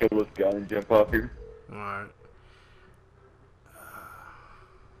gonna kill this guy and jump off here. Alright.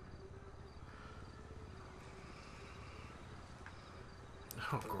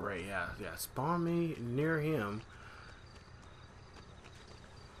 Oh, great. Yeah. Spawn me near him.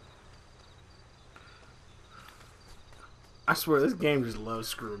 I swear, this game just loves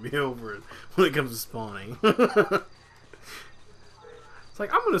screwing me over when it comes to spawning. It's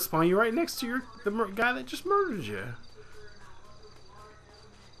like, I'm gonna spawn you right next to the guy that just murdered you.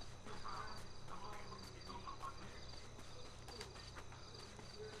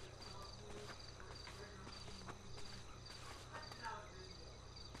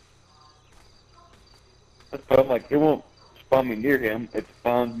 But I'm like, it won't spawn me near him. It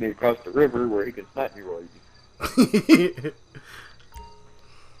spawns me across the river where he can snipe me while he's...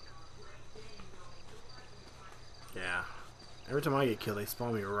 Yeah. Every time I get killed, they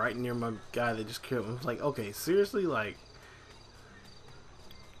spawn me right near my guy that just killed me. I was like, okay, seriously? Like...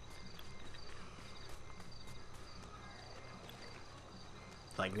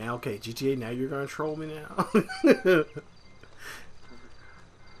 Like, now, okay, GTA, now you're gonna troll me now?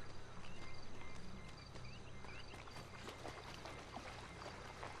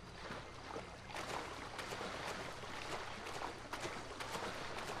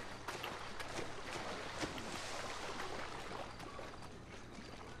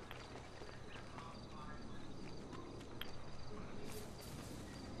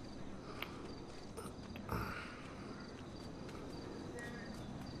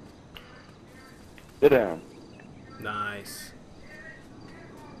 Sit down. Nice.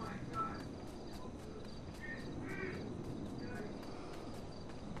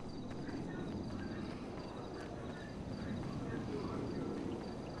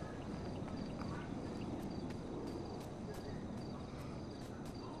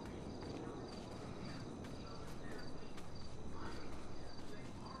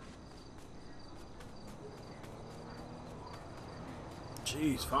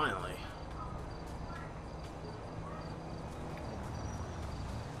 Jeez, finally.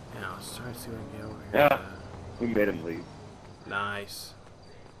 Yeah, let's try to see what I can get over here. Yeah, we made him leave. Nice.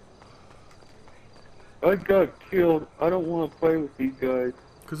 I got killed. I don't want to play with these guys.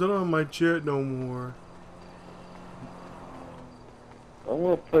 Cause I don't have my jet no more. I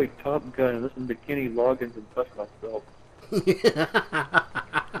want to play Top Gun and listen to Kenny Loggins and touch myself.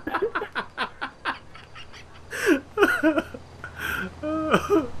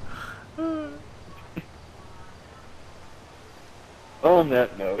 On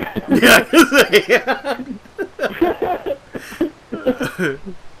that note.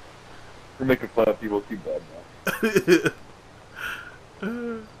 We're making fun of people too bad now.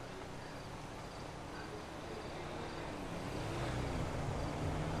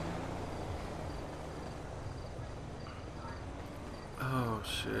 Oh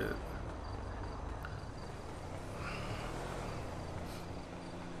shit.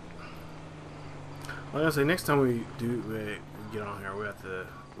 Like I say, next time we get on here, we'll have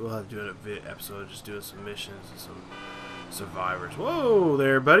to do a episode just doing some missions and some survivors. Whoa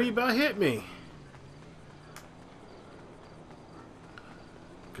there, buddy, you about hit me.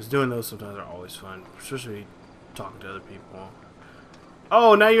 Because doing those sometimes are always fun, especially talking to other people.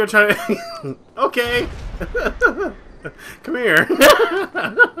 Oh, now you're trying to... Okay. Come here.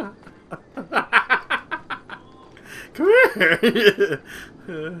 Come here.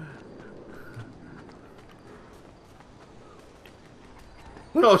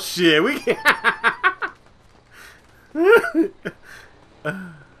 Oh shit, we can't.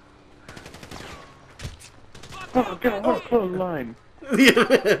 Oh god, what a close line. You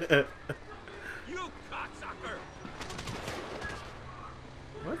cocksucker!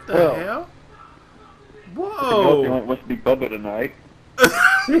 What the Well, hell? The Whoa! only wants to be Bubba tonight.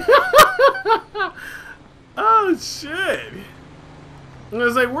 Oh shit! I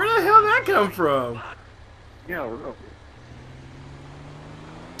was like, where the hell did that come from? Yeah, we're over.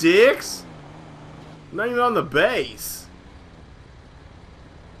 Dicks? Not even on the base.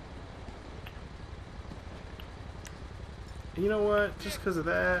 You know what? Just because of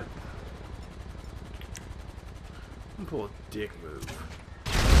that, I'm gonna pull a dick move.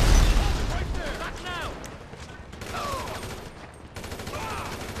 Right there! Not now!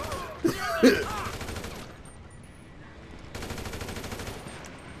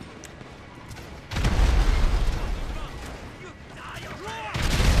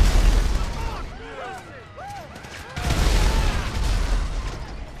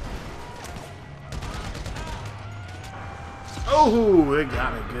 Oh, it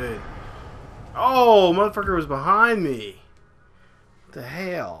got me good. Oh, motherfucker was behind me. What the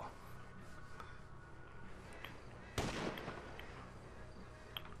hell?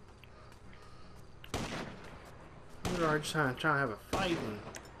 We were just trying to have a fight.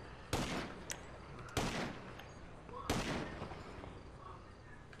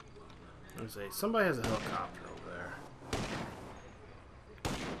 Let's see. Somebody has a helicopter over there.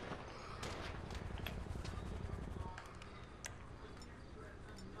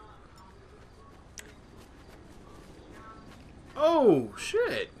 Oh,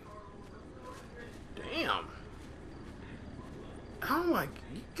 shit. Damn. Oh my,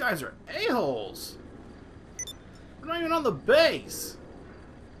 you guys are a-holes. We're not even on the base.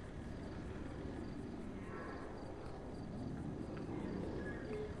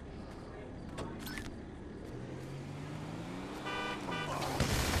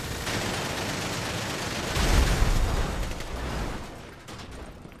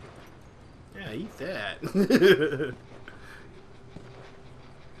 Yeah, eat that.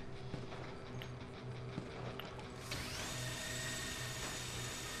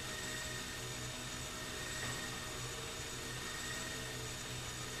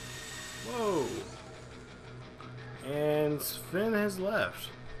 Whoa. And Sven has left.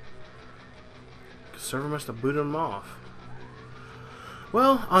 Server must have booted him off.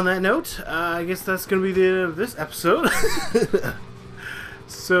 Well, on that note, I guess that's going to be the end of this episode.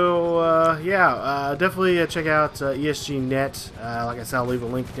 So, yeah, definitely check out ESGNet. Like I said, I'll leave a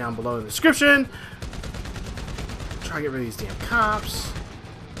link down below in the description. Try to get rid of these damn cops.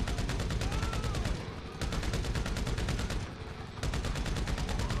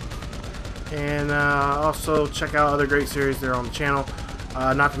 And also check out other great series there on the channel.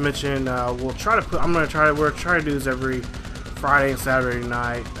 Not to mention, we'll try to put. We're trying to do this every Friday and Saturday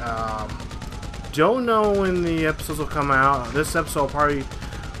night. Don't know when the episodes will come out. This episode probably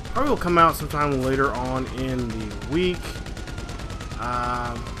will come out sometime later on in the week.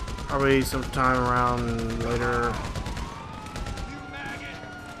 Probably sometime around later.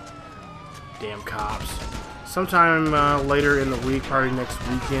 Damn cops. Sometime later in the week, probably next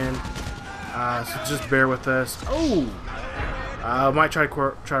weekend. So just bear with us. Oh, might try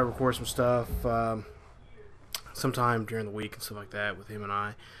to record some stuff sometime during the week and stuff like that with him and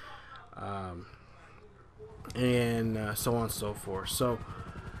I, and so on and so forth. So,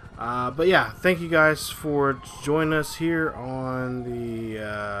 but yeah, thank you guys for joining us here on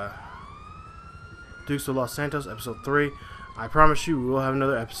the Dukes of Los Santos episode 3. I promise you, we will have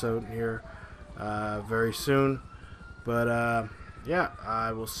another episode here very soon. But yeah,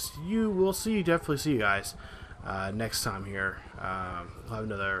 I will see you. We'll see you. Definitely see you guys next time here. We'll have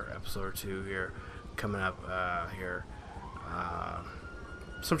another episode or two here coming up here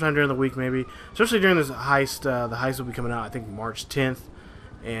sometime during the week, maybe. Especially during this heist. The heist will be coming out, I think, March 10th,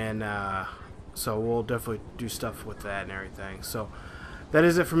 and so we'll definitely do stuff with that and everything. So that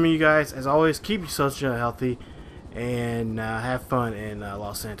is it for me, you guys. As always, keep yourselves healthy and have fun in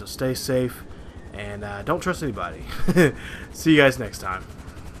Los Santos. Stay safe. And don't trust anybody. See you guys next time.